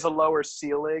has a lower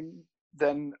ceiling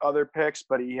than other picks,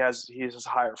 but he has a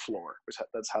higher floor.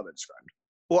 That's how they described it.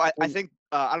 Well, I think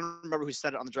I don't remember who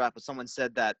said it on the draft, but someone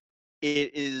said that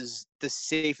it is the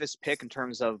safest pick in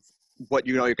terms of what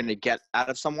you're going to get out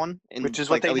of someone, in, Which is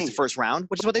like, what they at least the need. first round,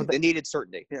 which is what they needed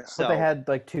certainty. Yeah. So But they had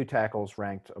like 2 tackles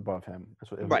ranked above him. That's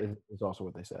what Right. is also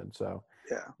what they said. So,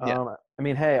 Yeah. Yeah. I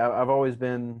mean, hey, I've always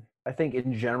been. I think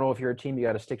in general, if you're a team, you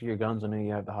got to stick to your guns. I know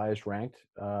you have the highest ranked,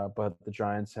 but the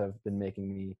Giants have been making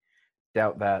me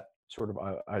doubt that sort of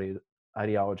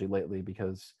ideology lately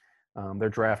because their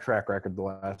draft track record the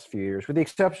last few years, with the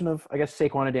exception of I guess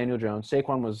Saquon and Daniel Jones.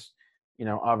 Saquon was,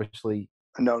 obviously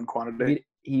A known quantity.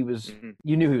 he was. Mhm.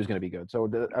 You knew he was going to be good, so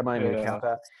I'm not even going to Yeah. count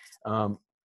that.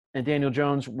 And Daniel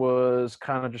Jones was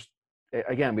kind of just,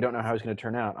 again, we don't know how he's going to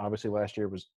turn out. Obviously, last year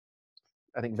was,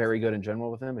 I think, very good in general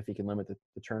with him if he can limit the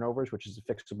turnovers, which is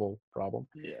a fixable problem.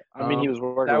 Yeah, I mean, he was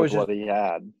working that with was what he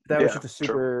had. That was Yeah, just a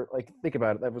super, like, think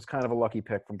about it. That was kind of a lucky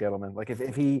pick from Gettleman. Like, if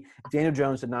Daniel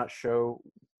Jones did not show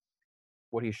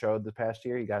what he showed the past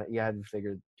year, you had to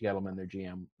figure Gettleman, their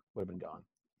GM, would have been gone.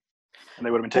 And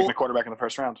they would have been taking the quarterback in the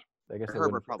first round. I guess they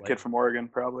Herbert would've- probably. Kid from Oregon,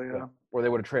 probably. Yeah. or they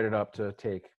would have traded up to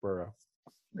take Burrow.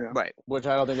 Right. Which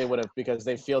I don't think they would have because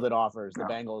they fielded offers. The No.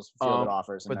 Bengals fielded Um,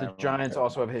 offers. But and the everyone Giants took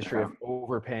also them. have a history of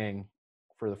overpaying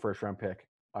for the first round pick,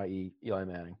 i.e., Eli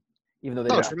Manning. Even though they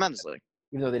Oh, didn't, tremendously.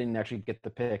 even though they didn't actually get the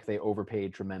pick, they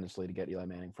overpaid tremendously to get Eli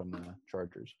Manning from the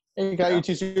Chargers. And he got Yeah. you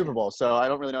 2 Super Bowls, so I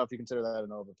don't really know if you consider that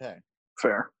an overpay.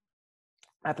 Fair.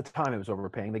 At the time, it was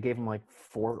overpaying. They gave him like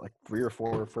 3 or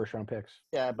 4 first round picks.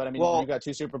 Yeah, but I mean, Well- you got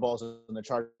 2 Super Bowls and the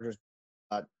Chargers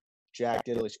got Jack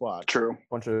Diddley squad. True.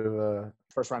 Bunch of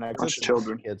First round Bunch exits. of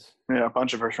children. kids. Yeah, a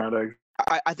bunch of first round eggs.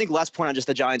 I think last point on just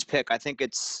the Giants pick, I think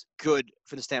it's good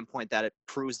for the standpoint that it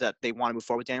proves that they want to move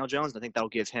forward with Daniel Jones. I think that'll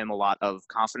give him a lot of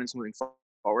confidence moving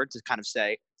forward to kind of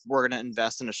say, we're going to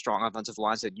invest in a strong offensive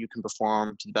line so that you can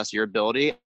perform to the best of your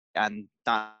ability and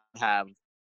not have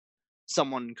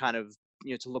someone kind of,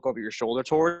 to look over your shoulder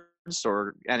towards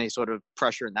or any sort of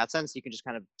pressure in that sense. You can just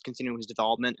kind of continue his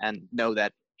development and know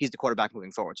that he's the quarterback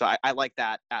moving forward. So I like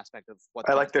that aspect of what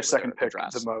I like their Giants did second with their pick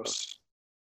drafts. the most.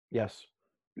 Yes.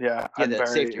 Yeah, I'm the very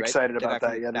safety, right? excited The guy about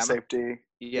that. from Yeah, the Bama? safety.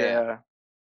 Yeah.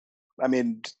 I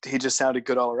mean, he just sounded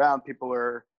good all around. People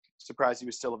were surprised he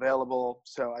was still available.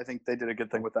 So I think they did a good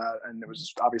thing with that. And it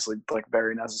was obviously like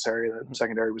very necessary. The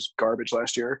secondary was garbage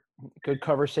last year. Good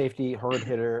cover safety, hard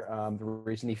hitter. The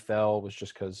reason he fell was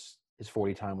just because his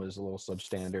 40 time was a little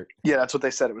substandard. Yeah, that's what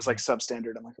they said. It was like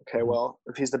substandard. I'm like, okay, well,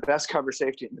 if he's the best cover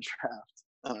safety in the draft,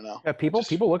 I don't know. Yeah, people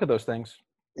look at those things.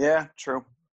 Yeah, true.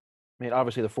 I mean,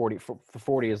 obviously the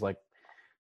 40 is like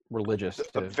religious A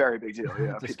to, very big deal.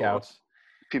 Yeah, to scouts.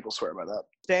 People swear by that.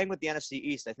 Staying with the NFC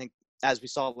East, I think, as we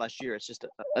saw last year, it's just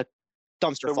a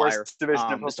dumpster The fire. worst division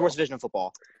of It's the football. worst division of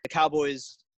football. The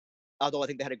Cowboys, although I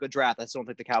think they had a good draft, I still don't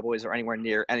think the Cowboys are anywhere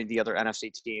near any of the other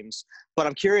NFC teams. But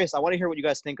I'm curious. I want to hear what you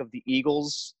guys think of the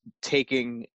Eagles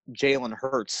taking Jalen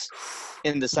Hurts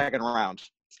in the second round.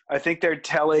 I think they're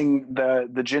telling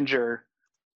the ginger,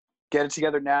 get it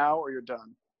together now or you're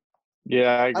done.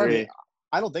 Yeah, I I don't, agree.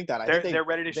 I don't think that. I think They're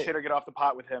ready to they- shit or get off the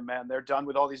pot with him, man. They're done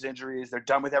with all these injuries. They're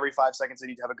done with every 5 seconds they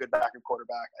need to have a good backup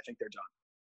quarterback. I think they're done.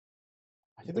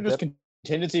 I think they're just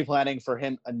contingency planning for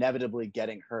him inevitably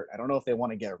getting hurt. I don't know if they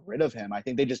want to get rid of him. I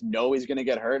think they just know he's going to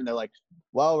get hurt, and they're like,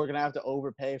 well, we're going to have to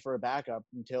overpay for a backup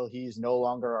until he's no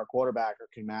longer our quarterback or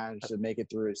can manage to make it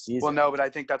through his season. Well, no, but I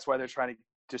think that's why they're trying to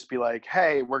just be like,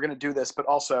 hey, we're going to do this, but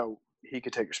also he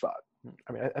could take your spot.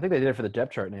 I mean, I think they did it for the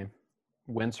depth chart name.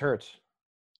 Wins Hurts.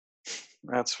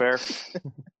 That's fair.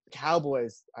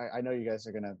 Cowboys, I know you guys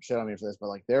are going to shit on me for this, but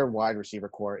like their wide receiver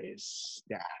core is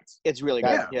stacked. It's really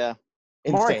good. Yeah.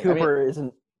 Yeah. Amari Insane. I mean, Cooper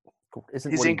isn't He's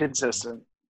what he- inconsistent.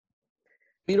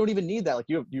 you don't even need that. Like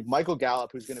you have Michael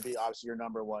Gallup, who's going to be obviously your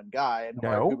number one guy, and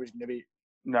Amari No. Cooper's going to be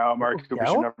No, Mark Michael Cooper's your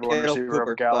Gallup? number one Kittle, receiver Cooper,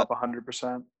 over Gallup, but-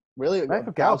 100%. really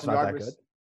Michael Gallup's not that 1,000-yard good.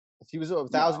 He was a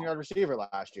 1,000-yard receiver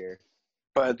last year.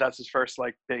 But that's his first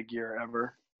like big year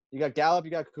ever. You got Gallup,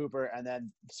 you got Cooper, and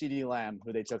then CeeDee Lamb,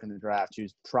 who they took in the draft,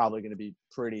 who's probably going to be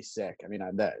pretty sick. I mean,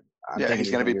 I'm Yeah, he's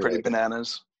going to be pretty really good.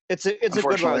 bananas. It's a good wide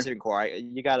Unfortunately. receiving core.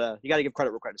 You gotta give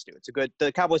credit where credit's due.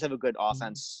 The Cowboys have a good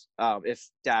offense. If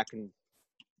Dak can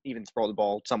even throw the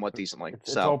ball somewhat decently.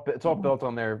 It's So all built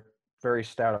on their very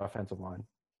stout offensive line.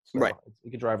 So Right.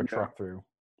 You could drive a truck through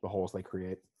the holes they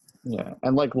create. Yeah,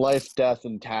 and like life, death,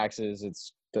 and taxes,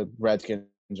 it's the Redskins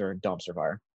are a dumpster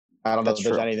fire. I don't know That's if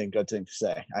there's true. anything good thing to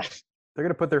say. They're going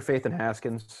to put their faith in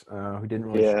Haskins, who didn't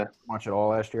really Yeah. show much at all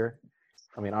last year.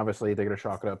 I mean, obviously they're going to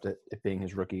chalk it up to it being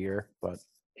his rookie year, but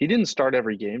He didn't start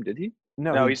every game, did he?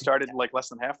 No, he started like less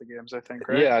than half the games, I think,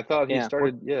 right? Yeah, I thought he Yeah.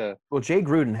 started. Yeah. Well, Jay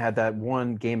Gruden had that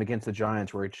one game against the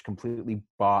Giants where he just completely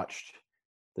botched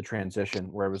the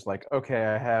transition, where it was like, okay,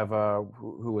 I have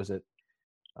who was it?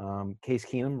 Case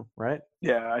Keenum, right?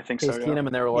 Yeah, I think Case so. Yeah. Keenum,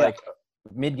 and they were like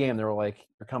mid-game, they were like,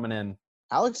 "You're coming in."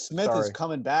 Alex Smith is Sorry.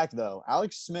 coming back, though.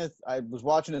 Alex Smith, I was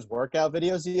watching his workout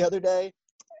videos the other day.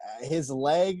 His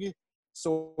leg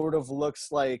sort of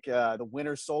looks like the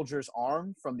Winter Soldier's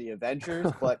arm from the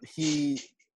Avengers, but he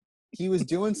was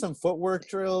doing some footwork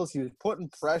drills. He was putting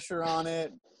pressure on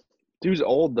it. Dude's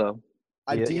old though.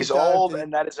 I Yeah, deep He's dived old, in-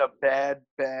 and that is a bad.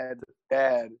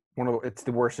 It's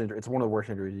the worst injury. It's one of the worst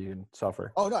injuries you can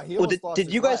suffer. Oh no, he Well, almost lost did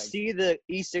his you guys leg. see the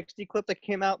E60 clip that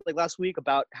came out like last week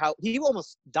about how he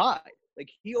almost died? Like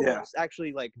he almost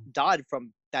actually like died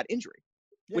from that injury.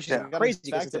 which Yeah, is he got crazy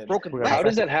because it's a infected. broken We got leg. How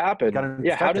does that happen? Got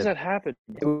Yeah, how does infected. that happen?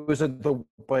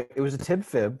 It was a tib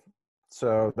fib,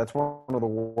 so that's one of the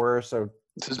worst. So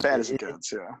It's as bad as it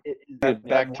gets. Yeah, A that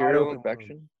bacterial wide open wound.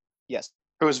 infection? Yes.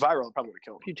 if it was viral, it probably would have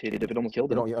killed him. Mutated if it almost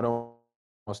killed You him. don't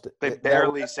almost. They that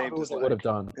barely that's saved probably his what they would have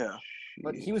leg. done. Yeah,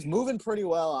 But he was moving pretty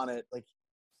well on it. Like,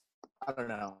 I don't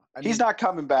know. he's not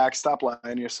coming back. Stop lying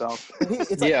to yourself.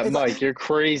 Yeah, Mike, you're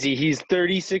crazy. He's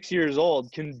 36 years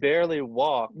old, can barely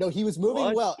walk. No, he was moving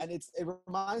What? well, and it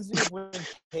reminds me of when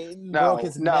Peyton No, broke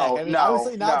his neck. I mean, no,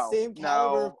 obviously not no, same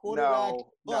caliber of quarterback,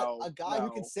 no, but no, a guy who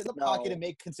can sit in the no. pocket and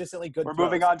make consistently good We're throws.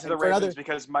 moving on to the And for another- Ravens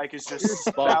because Mike is just You're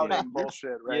spouting bugging.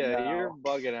 bullshit right Yeah, now. you're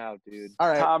bugging out, dude. All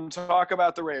right. Tom, talk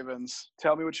about the Ravens.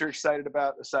 Tell me what you're excited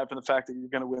about, aside from the fact that you're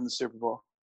going to win the Super Bowl.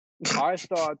 I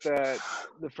thought that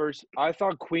I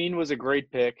thought Queen was a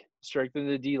great pick. Strengthen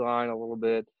the D line a little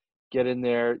bit, get in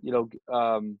there.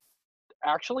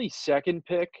 Actually, second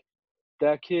pick,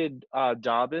 that kid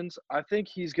Dobbins. I think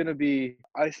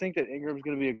that Ingram's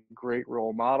gonna be a great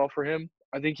role model for him.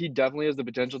 I think he definitely has the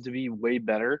potential to be way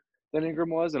better than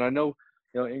Ingram was. And I know,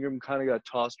 Ingram kind of got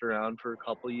tossed around for a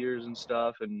couple of years and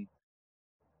stuff. And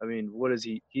I mean, what is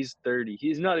he? He's 30.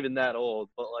 He's not even that old,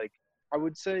 but like, I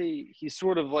would say he's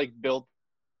sort of like built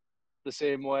the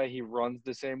same way. He runs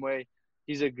the same way.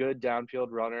 He's a good downfield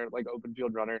runner, like open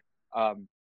field runner.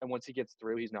 And once he gets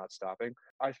through, he's not stopping.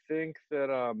 I think that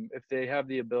if they have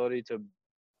the ability to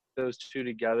those two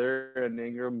together and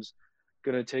Ingram's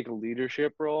going to take a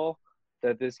leadership role,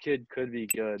 that this kid could be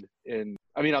good.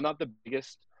 I mean, I'm not the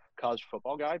biggest college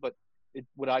football guy, but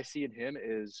what I see in him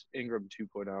is Ingram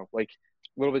 2.0, like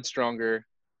a little bit stronger,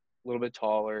 a little bit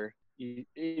taller,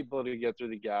 able to get through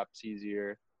the gaps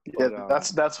easier. Yeah, But,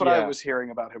 that's what I yeah. was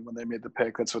hearing about him when they made the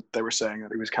pick. That's what they were saying,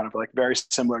 that he was kind of like very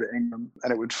similar to Ingram,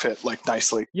 and it would fit like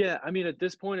nicely. Yeah, I mean, at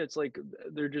this point, it's like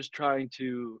they're just trying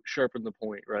to sharpen the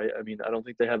point, right? I mean, I don't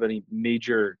think they have any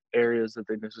major areas that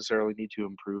they necessarily need to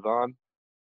improve on.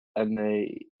 And I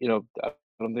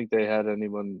don't think they had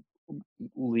anyone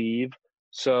leave.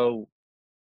 So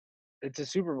it's a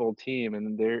Super Bowl team,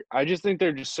 and I just think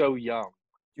they're just so young.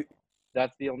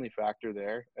 That's the only factor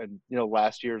there. And,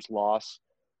 last year's loss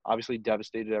obviously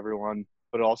devastated everyone,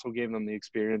 but it also gave them the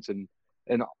experience and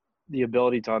the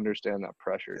ability to understand that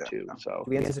pressure too. So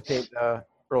Do we anticipate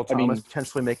Earl I mean- Thomas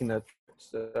potentially making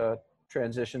the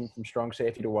transition from strong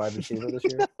safety to wide receiver this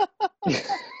year?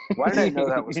 Why did I know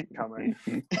that was coming?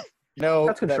 No,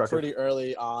 That's that constructive. pretty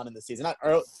early on in the season.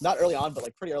 Not early on, but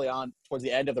like pretty early on towards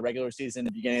the end of the regular season,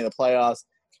 the beginning of the playoffs.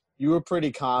 You were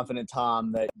pretty confident,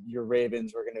 Tom, that your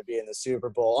Ravens were going to be in the Super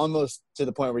Bowl, almost to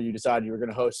the point where you decided you were going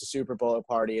to host a Super Bowl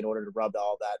party in order to rub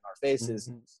all that in our faces.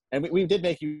 Mhm. And we did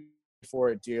make you for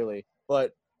it dearly.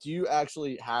 But do you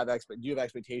actually have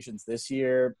expectations this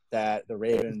year that the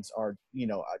Ravens are,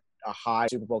 a high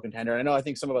Super Bowl contender? I know I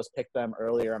think some of us picked them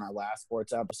earlier in our last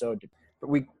sports episode. But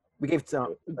we gave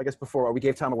Tom, I guess before we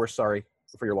gave Tom a we're sorry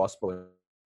for your loss balloon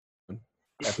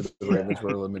after the Ravens were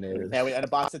eliminated. Yeah, we had a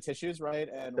box of tissues, right?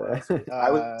 And what else?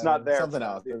 I was not there. Something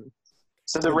else.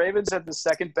 So the Ravens have the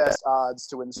second best odds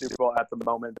to win the Super Bowl at the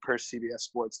moment per CBS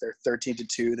Sports. They're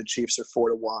 13-2. The Chiefs are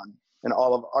 4-1, and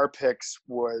all of our picks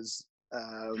was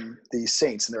the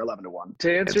Saints, and they're 11-1.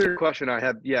 to answer your question,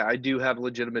 I do have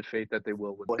legitimate faith that they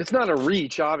will win. It's not a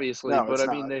reach, obviously, No, but it's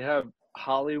I mean, not. they have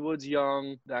Hollywood's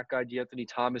young. That guy, D'Anthony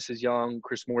Thomas, is young.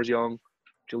 Chris Moore's young.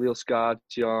 Jaleel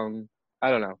Scott's young. I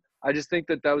don't know. I just think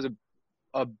that was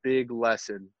a big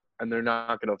lesson, and they're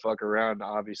not going to fuck around,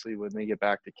 obviously, when they get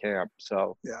back to camp.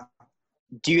 So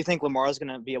Do you think Lamar is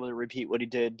going to be able to repeat what he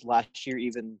did last year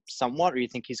even somewhat, or you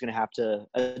think he's going to have to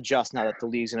adjust now that the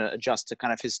league's going to adjust to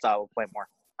kind of his style of play more?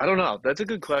 I don't know. That's a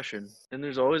good question. And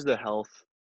there's always the health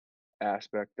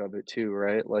aspect of it too,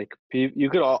 right? Like you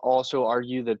could also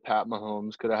argue that Pat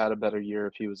Mahomes could have had a better year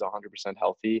if he was 100%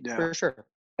 healthy. Yeah. For sure.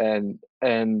 And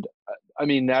I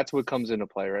mean, that's what comes into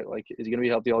play, right? Like, is he going to be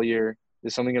healthy all year?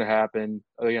 Is something going to happen?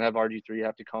 Are they going to have RG3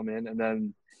 have to come in and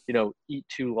then, eat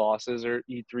 2 losses or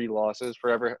eat 3 losses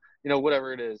forever?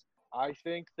 Whatever it is. I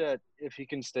think that if he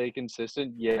can stay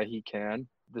consistent, yeah, he can.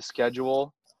 The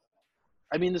schedule,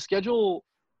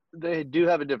 they do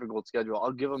have a difficult schedule.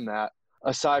 I'll give them that.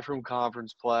 Aside from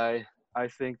conference play, I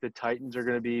think the Titans are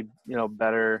going to be,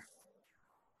 better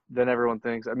than everyone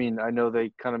thinks. I mean, I know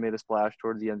they kind of made a splash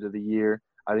towards the end of the year.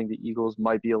 I think the Eagles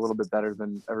might be a little bit better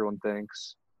than everyone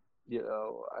thinks.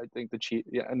 I think the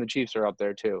Chiefs are up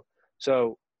there too.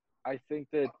 So I think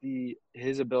that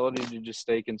his ability to just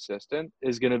stay consistent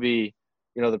is going to be,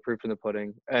 the proof in the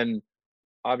pudding. And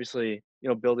obviously,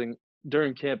 building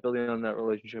during camp, building on that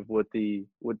relationship with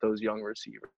those young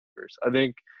receivers. I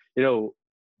think,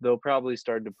 they'll probably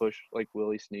start to push like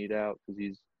Willie Snead out because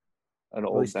he's an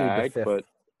Willie old Snead the bag. fifth.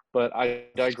 But I He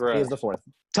digress. is the fourth.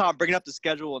 Tom, bringing up the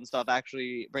schedule and stuff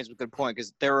actually brings up a good point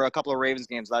because there were a couple of Ravens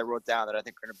games that I wrote down that I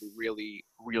think are going to be really,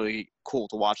 really cool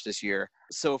to watch this year.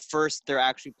 So first, they're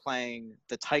actually playing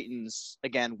the Titans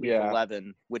again, week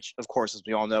 11, which, of course, as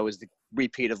we all know, is the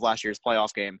repeat of last year's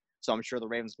playoff game. So I'm sure the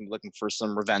Ravens will be looking for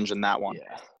some revenge in that one.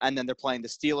 Yeah. And then they're playing the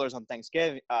Steelers on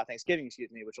Thanksgiving,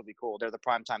 which will be cool. They're the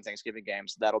primetime Thanksgiving game,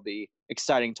 so that'll be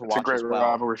exciting to It's a watch great as well.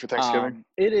 rivalry for Thanksgiving.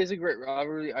 It is a great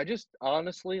rivalry. I just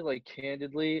honestly, like,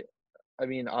 candidly, I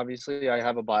mean, obviously I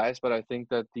have a bias, but I think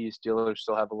that the Steelers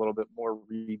still have a little bit more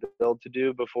rebuild to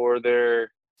do before they're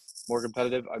more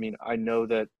competitive. I mean, I know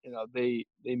that, they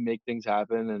make things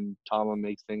happen and Tomlin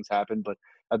makes things happen, but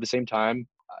at the same time,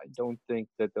 I don't think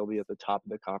that they'll be at the top of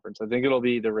the conference. I think it'll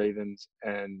be the Ravens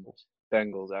and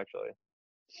Bengals, actually.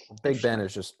 Big Ben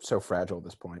is just so fragile at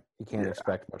this point. You can't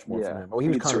expect much more from Yeah. him. Well, he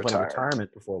was Needs to contemplating retire.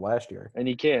 retirement before last year. And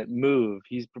he can't move.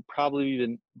 He's probably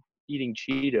been eating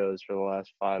Cheetos for the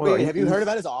last 5 Well, Wait, years. have you heard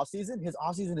about his offseason? His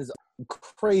offseason is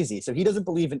crazy. So he doesn't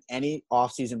believe in any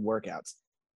offseason workouts.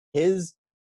 His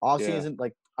offseason,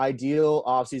 like ideal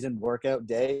offseason workout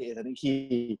day is I think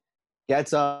he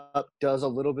gets up, does a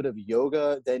little bit of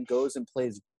yoga, then goes and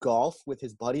plays golf with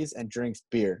his buddies and drinks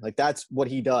beer. Like that's what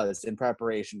he does in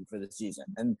preparation for the season.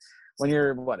 And when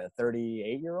you're a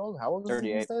 38-year-old? How old is he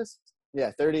 38. these days?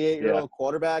 Yeah, 38-year-old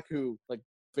quarterback who like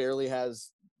barely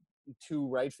has 2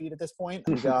 right feet at this point.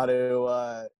 You got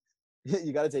to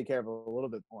take care of a little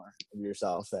bit more of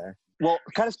yourself there. Well,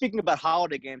 kind of speaking about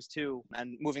holiday games too,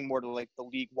 and moving more to like the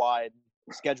league-wide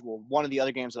schedule, one of the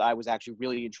other games that I was actually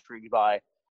really intrigued by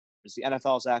is the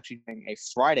NFL is actually doing a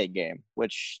Friday game,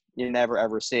 which you never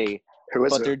ever see. Who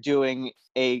is But it? they're doing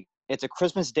it's a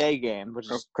Christmas Day game, which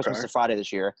is Christmas to Friday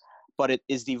this year. But it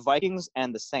is the Vikings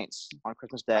and the Saints on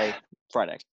Christmas Day,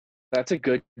 Friday. That's a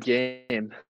good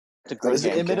game. It's a great Is it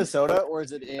game. in Minnesota or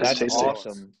is it in That's tasty.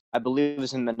 awesome. I believe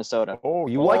it's in Minnesota. Oh,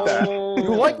 you like that?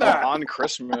 You like that? On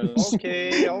Christmas.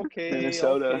 Okay.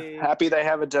 Minnesota. Okay. Happy they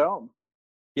have a dome.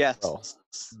 Yes. Oh.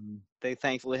 They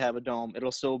thankfully have a dome.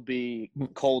 It'll still be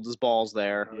cold as balls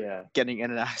there. Yeah. Getting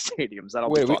in and out of stadiums. That'll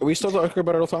Wait, be fun. are we still talking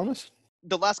about Earl Thomas?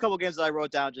 The last couple of games that I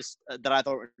wrote down just that I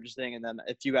thought were interesting, and then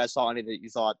if you guys saw any that you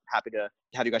thought, happy to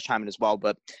have you guys chime in as well.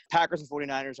 But Packers and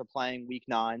 49ers are playing week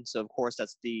 9, so of course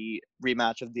that's the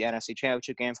rematch of the NFC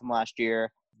Championship game from last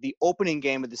year. The opening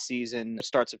game of the season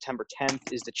starts September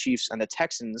 10th is the Chiefs and the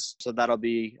Texans, so that'll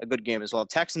be a good game as well.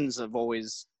 Texans have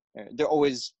always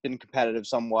been competitive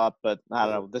somewhat, but I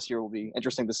don't know. This year will be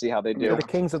interesting to see how they do. They're the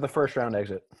Kings of the first round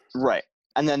exit. Right.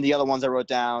 And then the other ones I wrote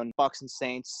down, Bucks and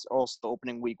Saints, are also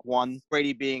opening week 1.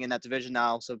 Brady being in that division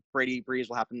now, so Brady Breeze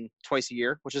will happen twice a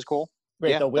year, which is cool. Great,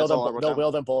 Yeah, they'll wheel that's all I wrote them. They'll down.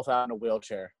 wheel them both out in a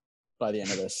wheelchair by the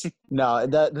end of this. No,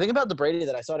 the thing about the Brady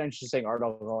that I saw an interesting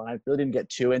article, and I really didn't get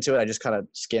too into it. I just kind of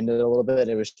skimmed it a little bit.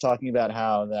 It was talking about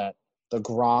how that the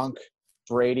Gronk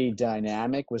Brady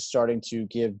dynamic was starting to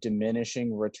give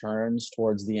diminishing returns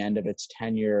towards the end of its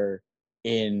tenure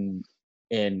in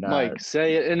Mike,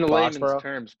 say it in the layman's Foxborough.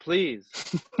 terms, please.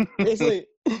 basically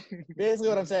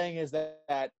what I'm saying is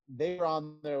that they were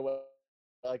on their way.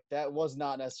 Like that was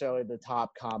not necessarily the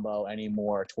top combo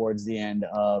anymore towards the end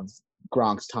of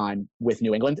Gronk's time with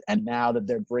New England, and now that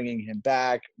they're bringing him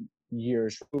back,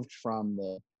 years removed from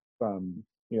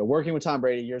working with Tom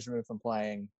Brady, years removed from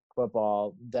playing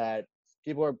football, that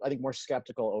people are, I think, more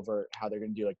skeptical over how they're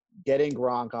going to do. Like getting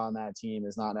Gronk on that team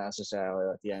is not necessarily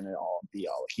like the end all be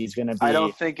all. He's going to be. I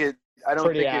don't think it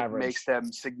pretty average. makes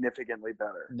them significantly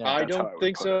better. No. I That's how don't would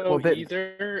think put it. so Well,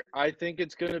 either. I think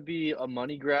it's going to be a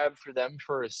money grab for them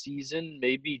for a season,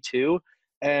 maybe 2,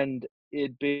 and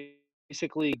it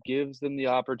basically gives them the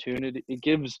opportunity. It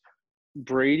gives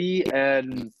Brady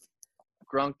and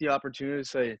Gronk the opportunity to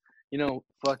say,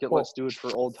 fuck it, let's do it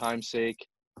for old time's sake.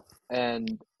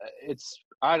 And it's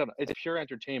pure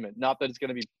entertainment. Not that it's going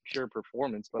to be pure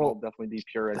performance, but it'll definitely be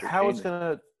pure entertainment. How it's going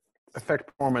to affect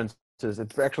performance is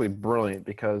it's actually brilliant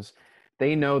because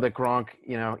they know that Gronk,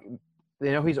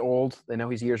 they know he's old, they know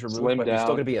he's years removed, Slim but he's still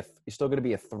down. going to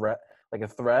be a threat, like a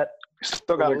threat.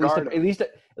 Still got Or to guard him.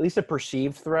 at least a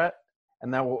perceived threat,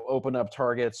 and that will open up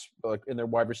targets like in their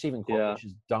wide receiving core, Yeah. which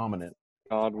is dominant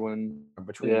Godwin.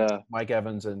 between Yeah. Mike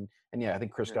Evans and I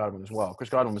think Chris Godwin as well. Chris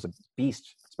Godwin was a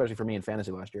beast, especially for me in fantasy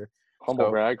last year. Humble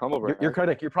So, brag. You're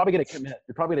probably going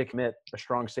to commit a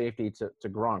strong safety to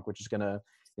Gronk, which is going to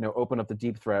open up the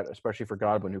deep threat, especially for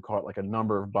Godwin, who caught like a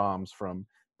number of bombs from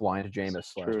blind Jameis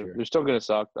last True. year. They're still going to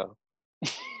suck, though.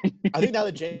 I think now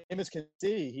that Jameis can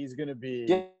see, he's gonna be.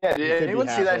 Yeah, he did could be anyone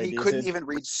see that? halfway He couldn't decent. even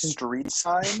read street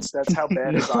signs. That's how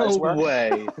bad his eyes No were.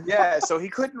 way. Yeah, so he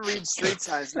couldn't read street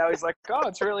signs. Now he's like, oh,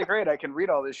 it's really great. I can read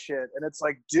all this shit. And it's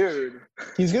like, dude.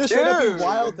 He's gonna straight up Dude. be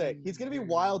Wild Thing. He's gonna be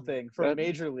Wild Thing from That-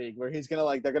 Major League, where he's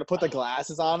gonna they're gonna put the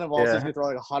glasses on him, also he's gonna throw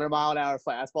like 100-mile-an-hour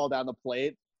fastball down the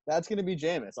plate. That's gonna be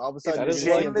Jameis. All of a If sudden, That is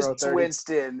you're gonna see him throw Jameis 30.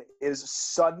 Winston is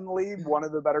suddenly one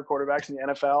of the better quarterbacks in the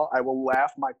NFL, I will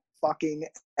laugh my fucking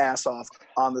ass off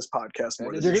on this podcast. That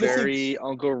more is than You're gonna see- very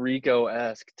Uncle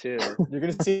Rico-esque, too. You're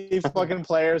gonna see fucking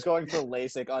players going for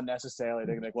LASIK unnecessarily.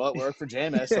 They're gonna be like, "Well, it worked for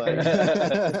Jameis."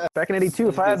 Like, Back in '82,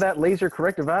 if I had that laser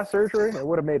corrective eye surgery, I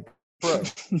would have made pro.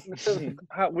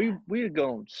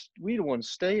 We'd won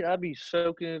state. I'd be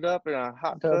soaking it up in a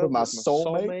hot Tub tub with my with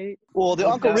soulmate. Well, the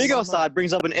No Uncle doubt. Rigo side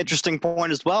brings up an interesting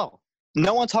point as well.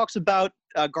 No one talks about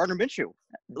Gardner Minshew.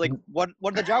 Like, what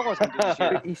are the Jaguars going to do this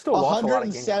year? He still lost a lot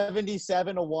of games.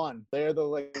 177-1. They're the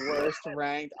worst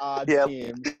ranked odd Yeah.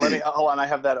 team. Let me hold on. I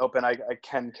have that open. I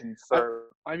can confirm.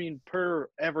 I mean, per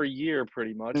every year,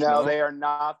 pretty much. No, they are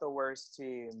not the worst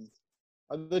team.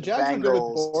 The Jags were good with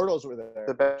Bengals. Bortles were there.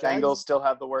 The Bengals still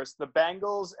have the worst. The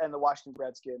Bengals and the Washington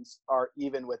Redskins are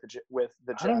even with the Jaguars.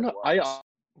 I don't know.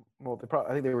 Well,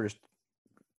 I think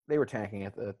they were tanking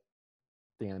at the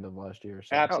end of last year.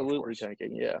 So. Absolutely course.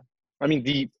 tanking. Yeah. I mean,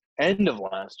 the end of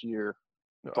last year.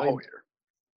 the whole year.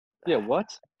 Yeah.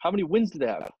 What? How many wins did they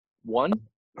have? One.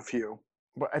 A few.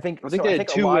 But I think they had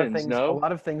 2 a lot wins, of things, no? A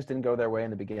lot of things didn't go their way in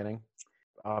the beginning,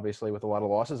 obviously, with a lot of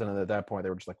losses. And then at that point, they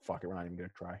were just like, fuck it, we're not even going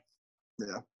to try.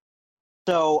 Yeah.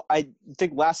 So I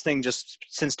think last thing, just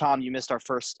since Tom, you missed our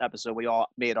first episode, we all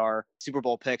made our Super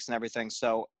Bowl picks and everything.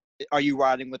 So are you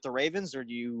riding with the Ravens, or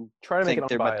do you Try to make think it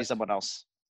there might be unbiased. someone else?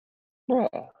 Bruh,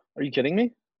 are you kidding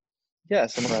me?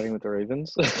 Yes, I'm riding with the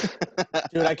Ravens.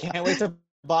 Dude, I can't wait to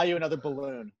buy you another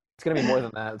balloon. It's going to be more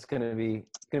than that. It's going to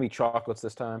be chocolates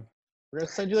this time. We're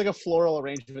gonna send you like a floral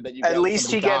arrangement that you. get At when least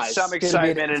he somebody gets dies. some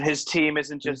excitement, and his team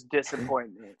isn't just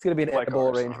disappointing. It's going to be an Like edible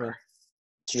ours are. arrangement.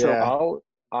 Yeah.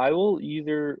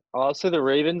 I'll say the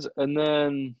Ravens, and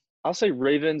then I'll say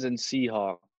Ravens and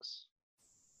Seahawks.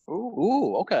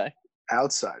 Ooh, okay.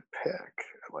 Outside pick.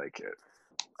 I like it.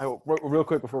 Real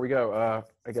quick before we go,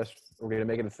 I guess we're going to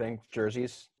make it a thing.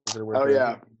 Jerseys. Is there a word Oh, jersey?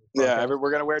 yeah. Yeah, Okay.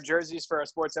 we're gonna wear jerseys for our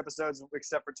sports episodes,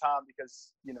 except for Tom,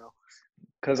 because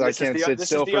Because I This is can't the- sit this is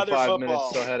still the for other 5 football.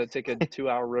 minutes, so I had to take a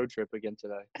 2-hour road trip again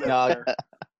today. No,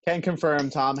 can confirm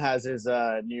Tom has his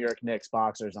New York Knicks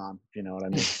boxers on. If you know what I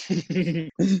mean.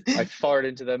 I fart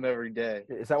into them every day.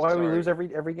 Is that why we Sorry. lose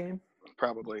every game?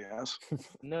 probably yes.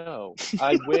 No,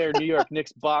 I wear New York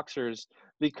Knicks boxers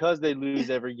because they lose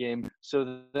every game.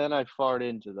 So then I fart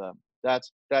into them.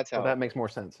 That's how. Well, that makes more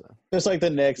sense then. Just like the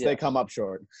Knicks, they Yeah. come up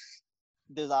short.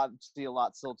 There's obviously a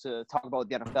lot still to talk about with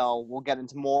the NFL. We'll get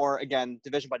into more, again,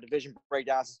 division by division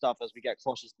breakdowns and stuff as we get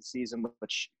closer to the season,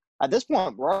 which at this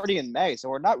point, we're already in May, so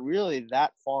we're not really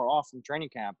that far off from training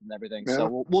camp and everything. Yeah.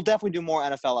 So we'll definitely do more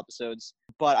NFL episodes.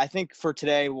 But I think for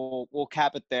today, we'll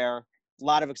cap it there. A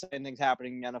lot of exciting things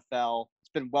happening in the NFL. It's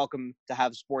been welcome to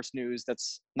have sports news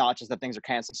that's not just that things are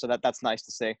canceled, so that's nice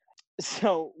to see.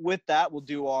 So with that, we'll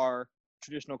do our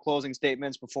traditional closing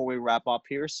statements before we wrap up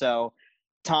here. So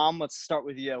Tom, let's start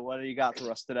with you. What do you got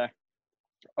for us today?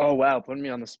 Oh wow, putting me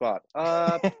on the spot.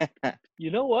 You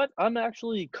know what? I'm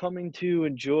actually coming to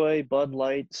enjoy Bud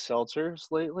Light seltzers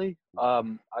lately. I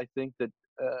think that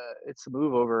it's a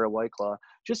move over a White Claw,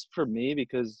 just for me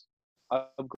because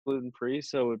I'm gluten free,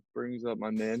 so it brings up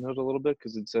my manhood a little bit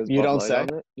because it says You Bud don't Light say?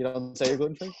 on it. You don't say you're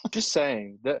gluten free? Just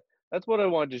saying that's what I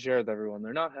wanted to share with everyone.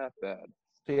 They're not half bad.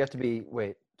 So you have to be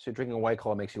so drinking a White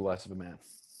Claw makes you less of a man.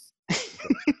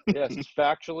 Yes,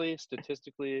 factually,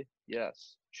 statistically,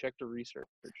 yes. Check the research.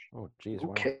 Oh, geez.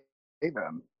 Wow. Okay,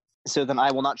 then. So then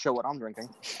I will not show what I'm drinking.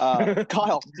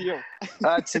 Kyle, to you.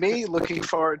 To me, looking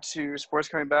forward to sports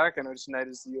coming back. I know tonight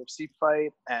is the UFC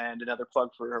fight, and another plug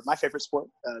for my favorite sport,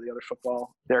 the other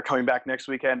football. They're coming back next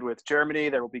weekend with Germany.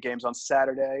 There will be games on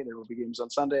Saturday, there will be games on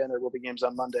Sunday, and there will be games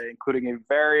on Monday, including a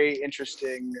very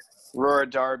interesting Ruhr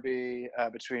derby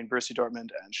between Borussia Dortmund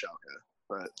and Schalke.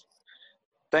 But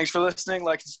thanks for listening.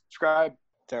 Like and subscribe.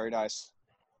 Very nice.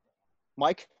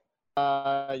 Mike?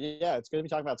 Yeah, it's good to be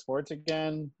talking about sports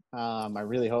again. I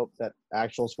really hope that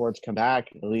actual sports come back,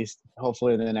 at least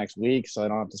hopefully in the next week, so I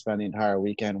don't have to spend the entire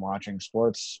weekend watching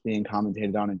sports being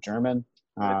commentated on in German.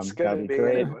 It's going That'd to be be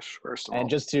great. English, first of all. And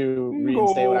just to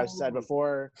reinstate what I've said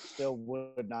before, still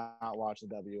would not watch the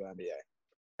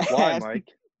WNBA. Why, Mike?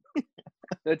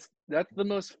 That's the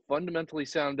most fundamentally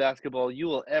sound basketball you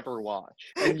will ever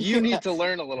watch, and you need to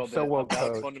learn a little So bit well about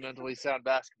coached. fundamentally sound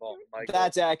basketball, Michael.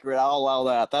 That's accurate. I'll allow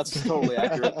that. That's totally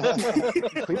accurate.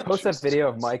 Can we post that video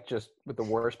of Mike just with the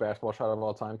worst basketball shot of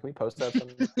all time? Can we post that?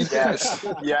 Yes.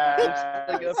 Yes.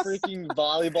 Like a freaking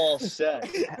volleyball set.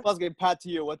 Let's get Pat to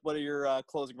you. What are your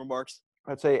closing remarks?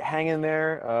 I'd say hang in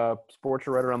there. Sports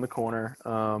are right around the corner.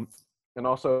 And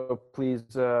also, please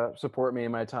support me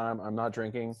in my time. I'm not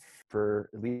drinking for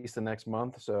at least the next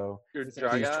month. So You're a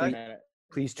dry guy.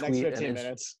 please Next tweet 15 and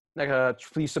minutes.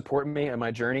 please support me in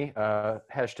my journey.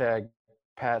 Hashtag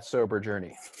Pat Sober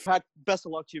Journey. Pat, best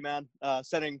of luck to you, man.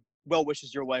 Sending well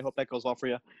wishes your way. Hope that goes well for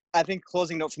you. I think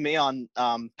closing note for me on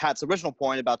Pat's original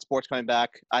point about sports coming back.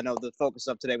 I know the focus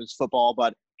of today was football,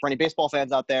 but for any baseball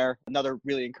fans out there, another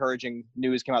really encouraging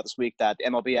news came out this week that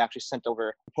MLB actually sent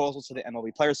over proposals to the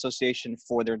MLB Players Association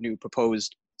for their new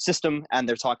proposed system, and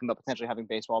they're talking about potentially having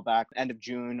baseball back end of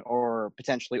June or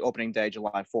potentially opening day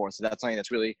July 4th. So that's something that's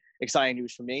really exciting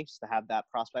news for me, just to have that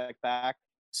prospect back.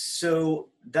 So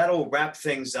that'll wrap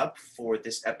things up for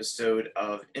this episode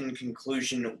of In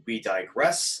Conclusion, We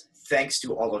Digress. Thanks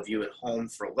to all of you at home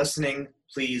for listening.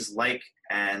 Please like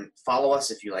and follow us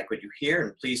if you like what you hear,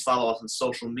 and please follow us on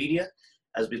social media,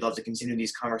 as we'd love to continue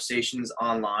these conversations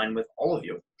online with all of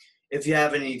you. If you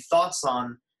have any thoughts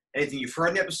on anything you've heard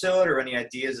in the episode or any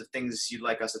ideas of things you'd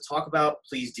like us to talk about,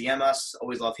 please DM us.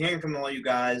 Always love hearing from all you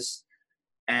guys.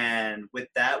 And with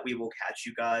that, we will catch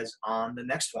you guys on the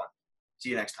next one. See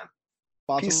you next time.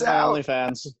 Sponsor Peace my out.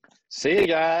 OnlyFans. See you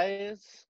guys.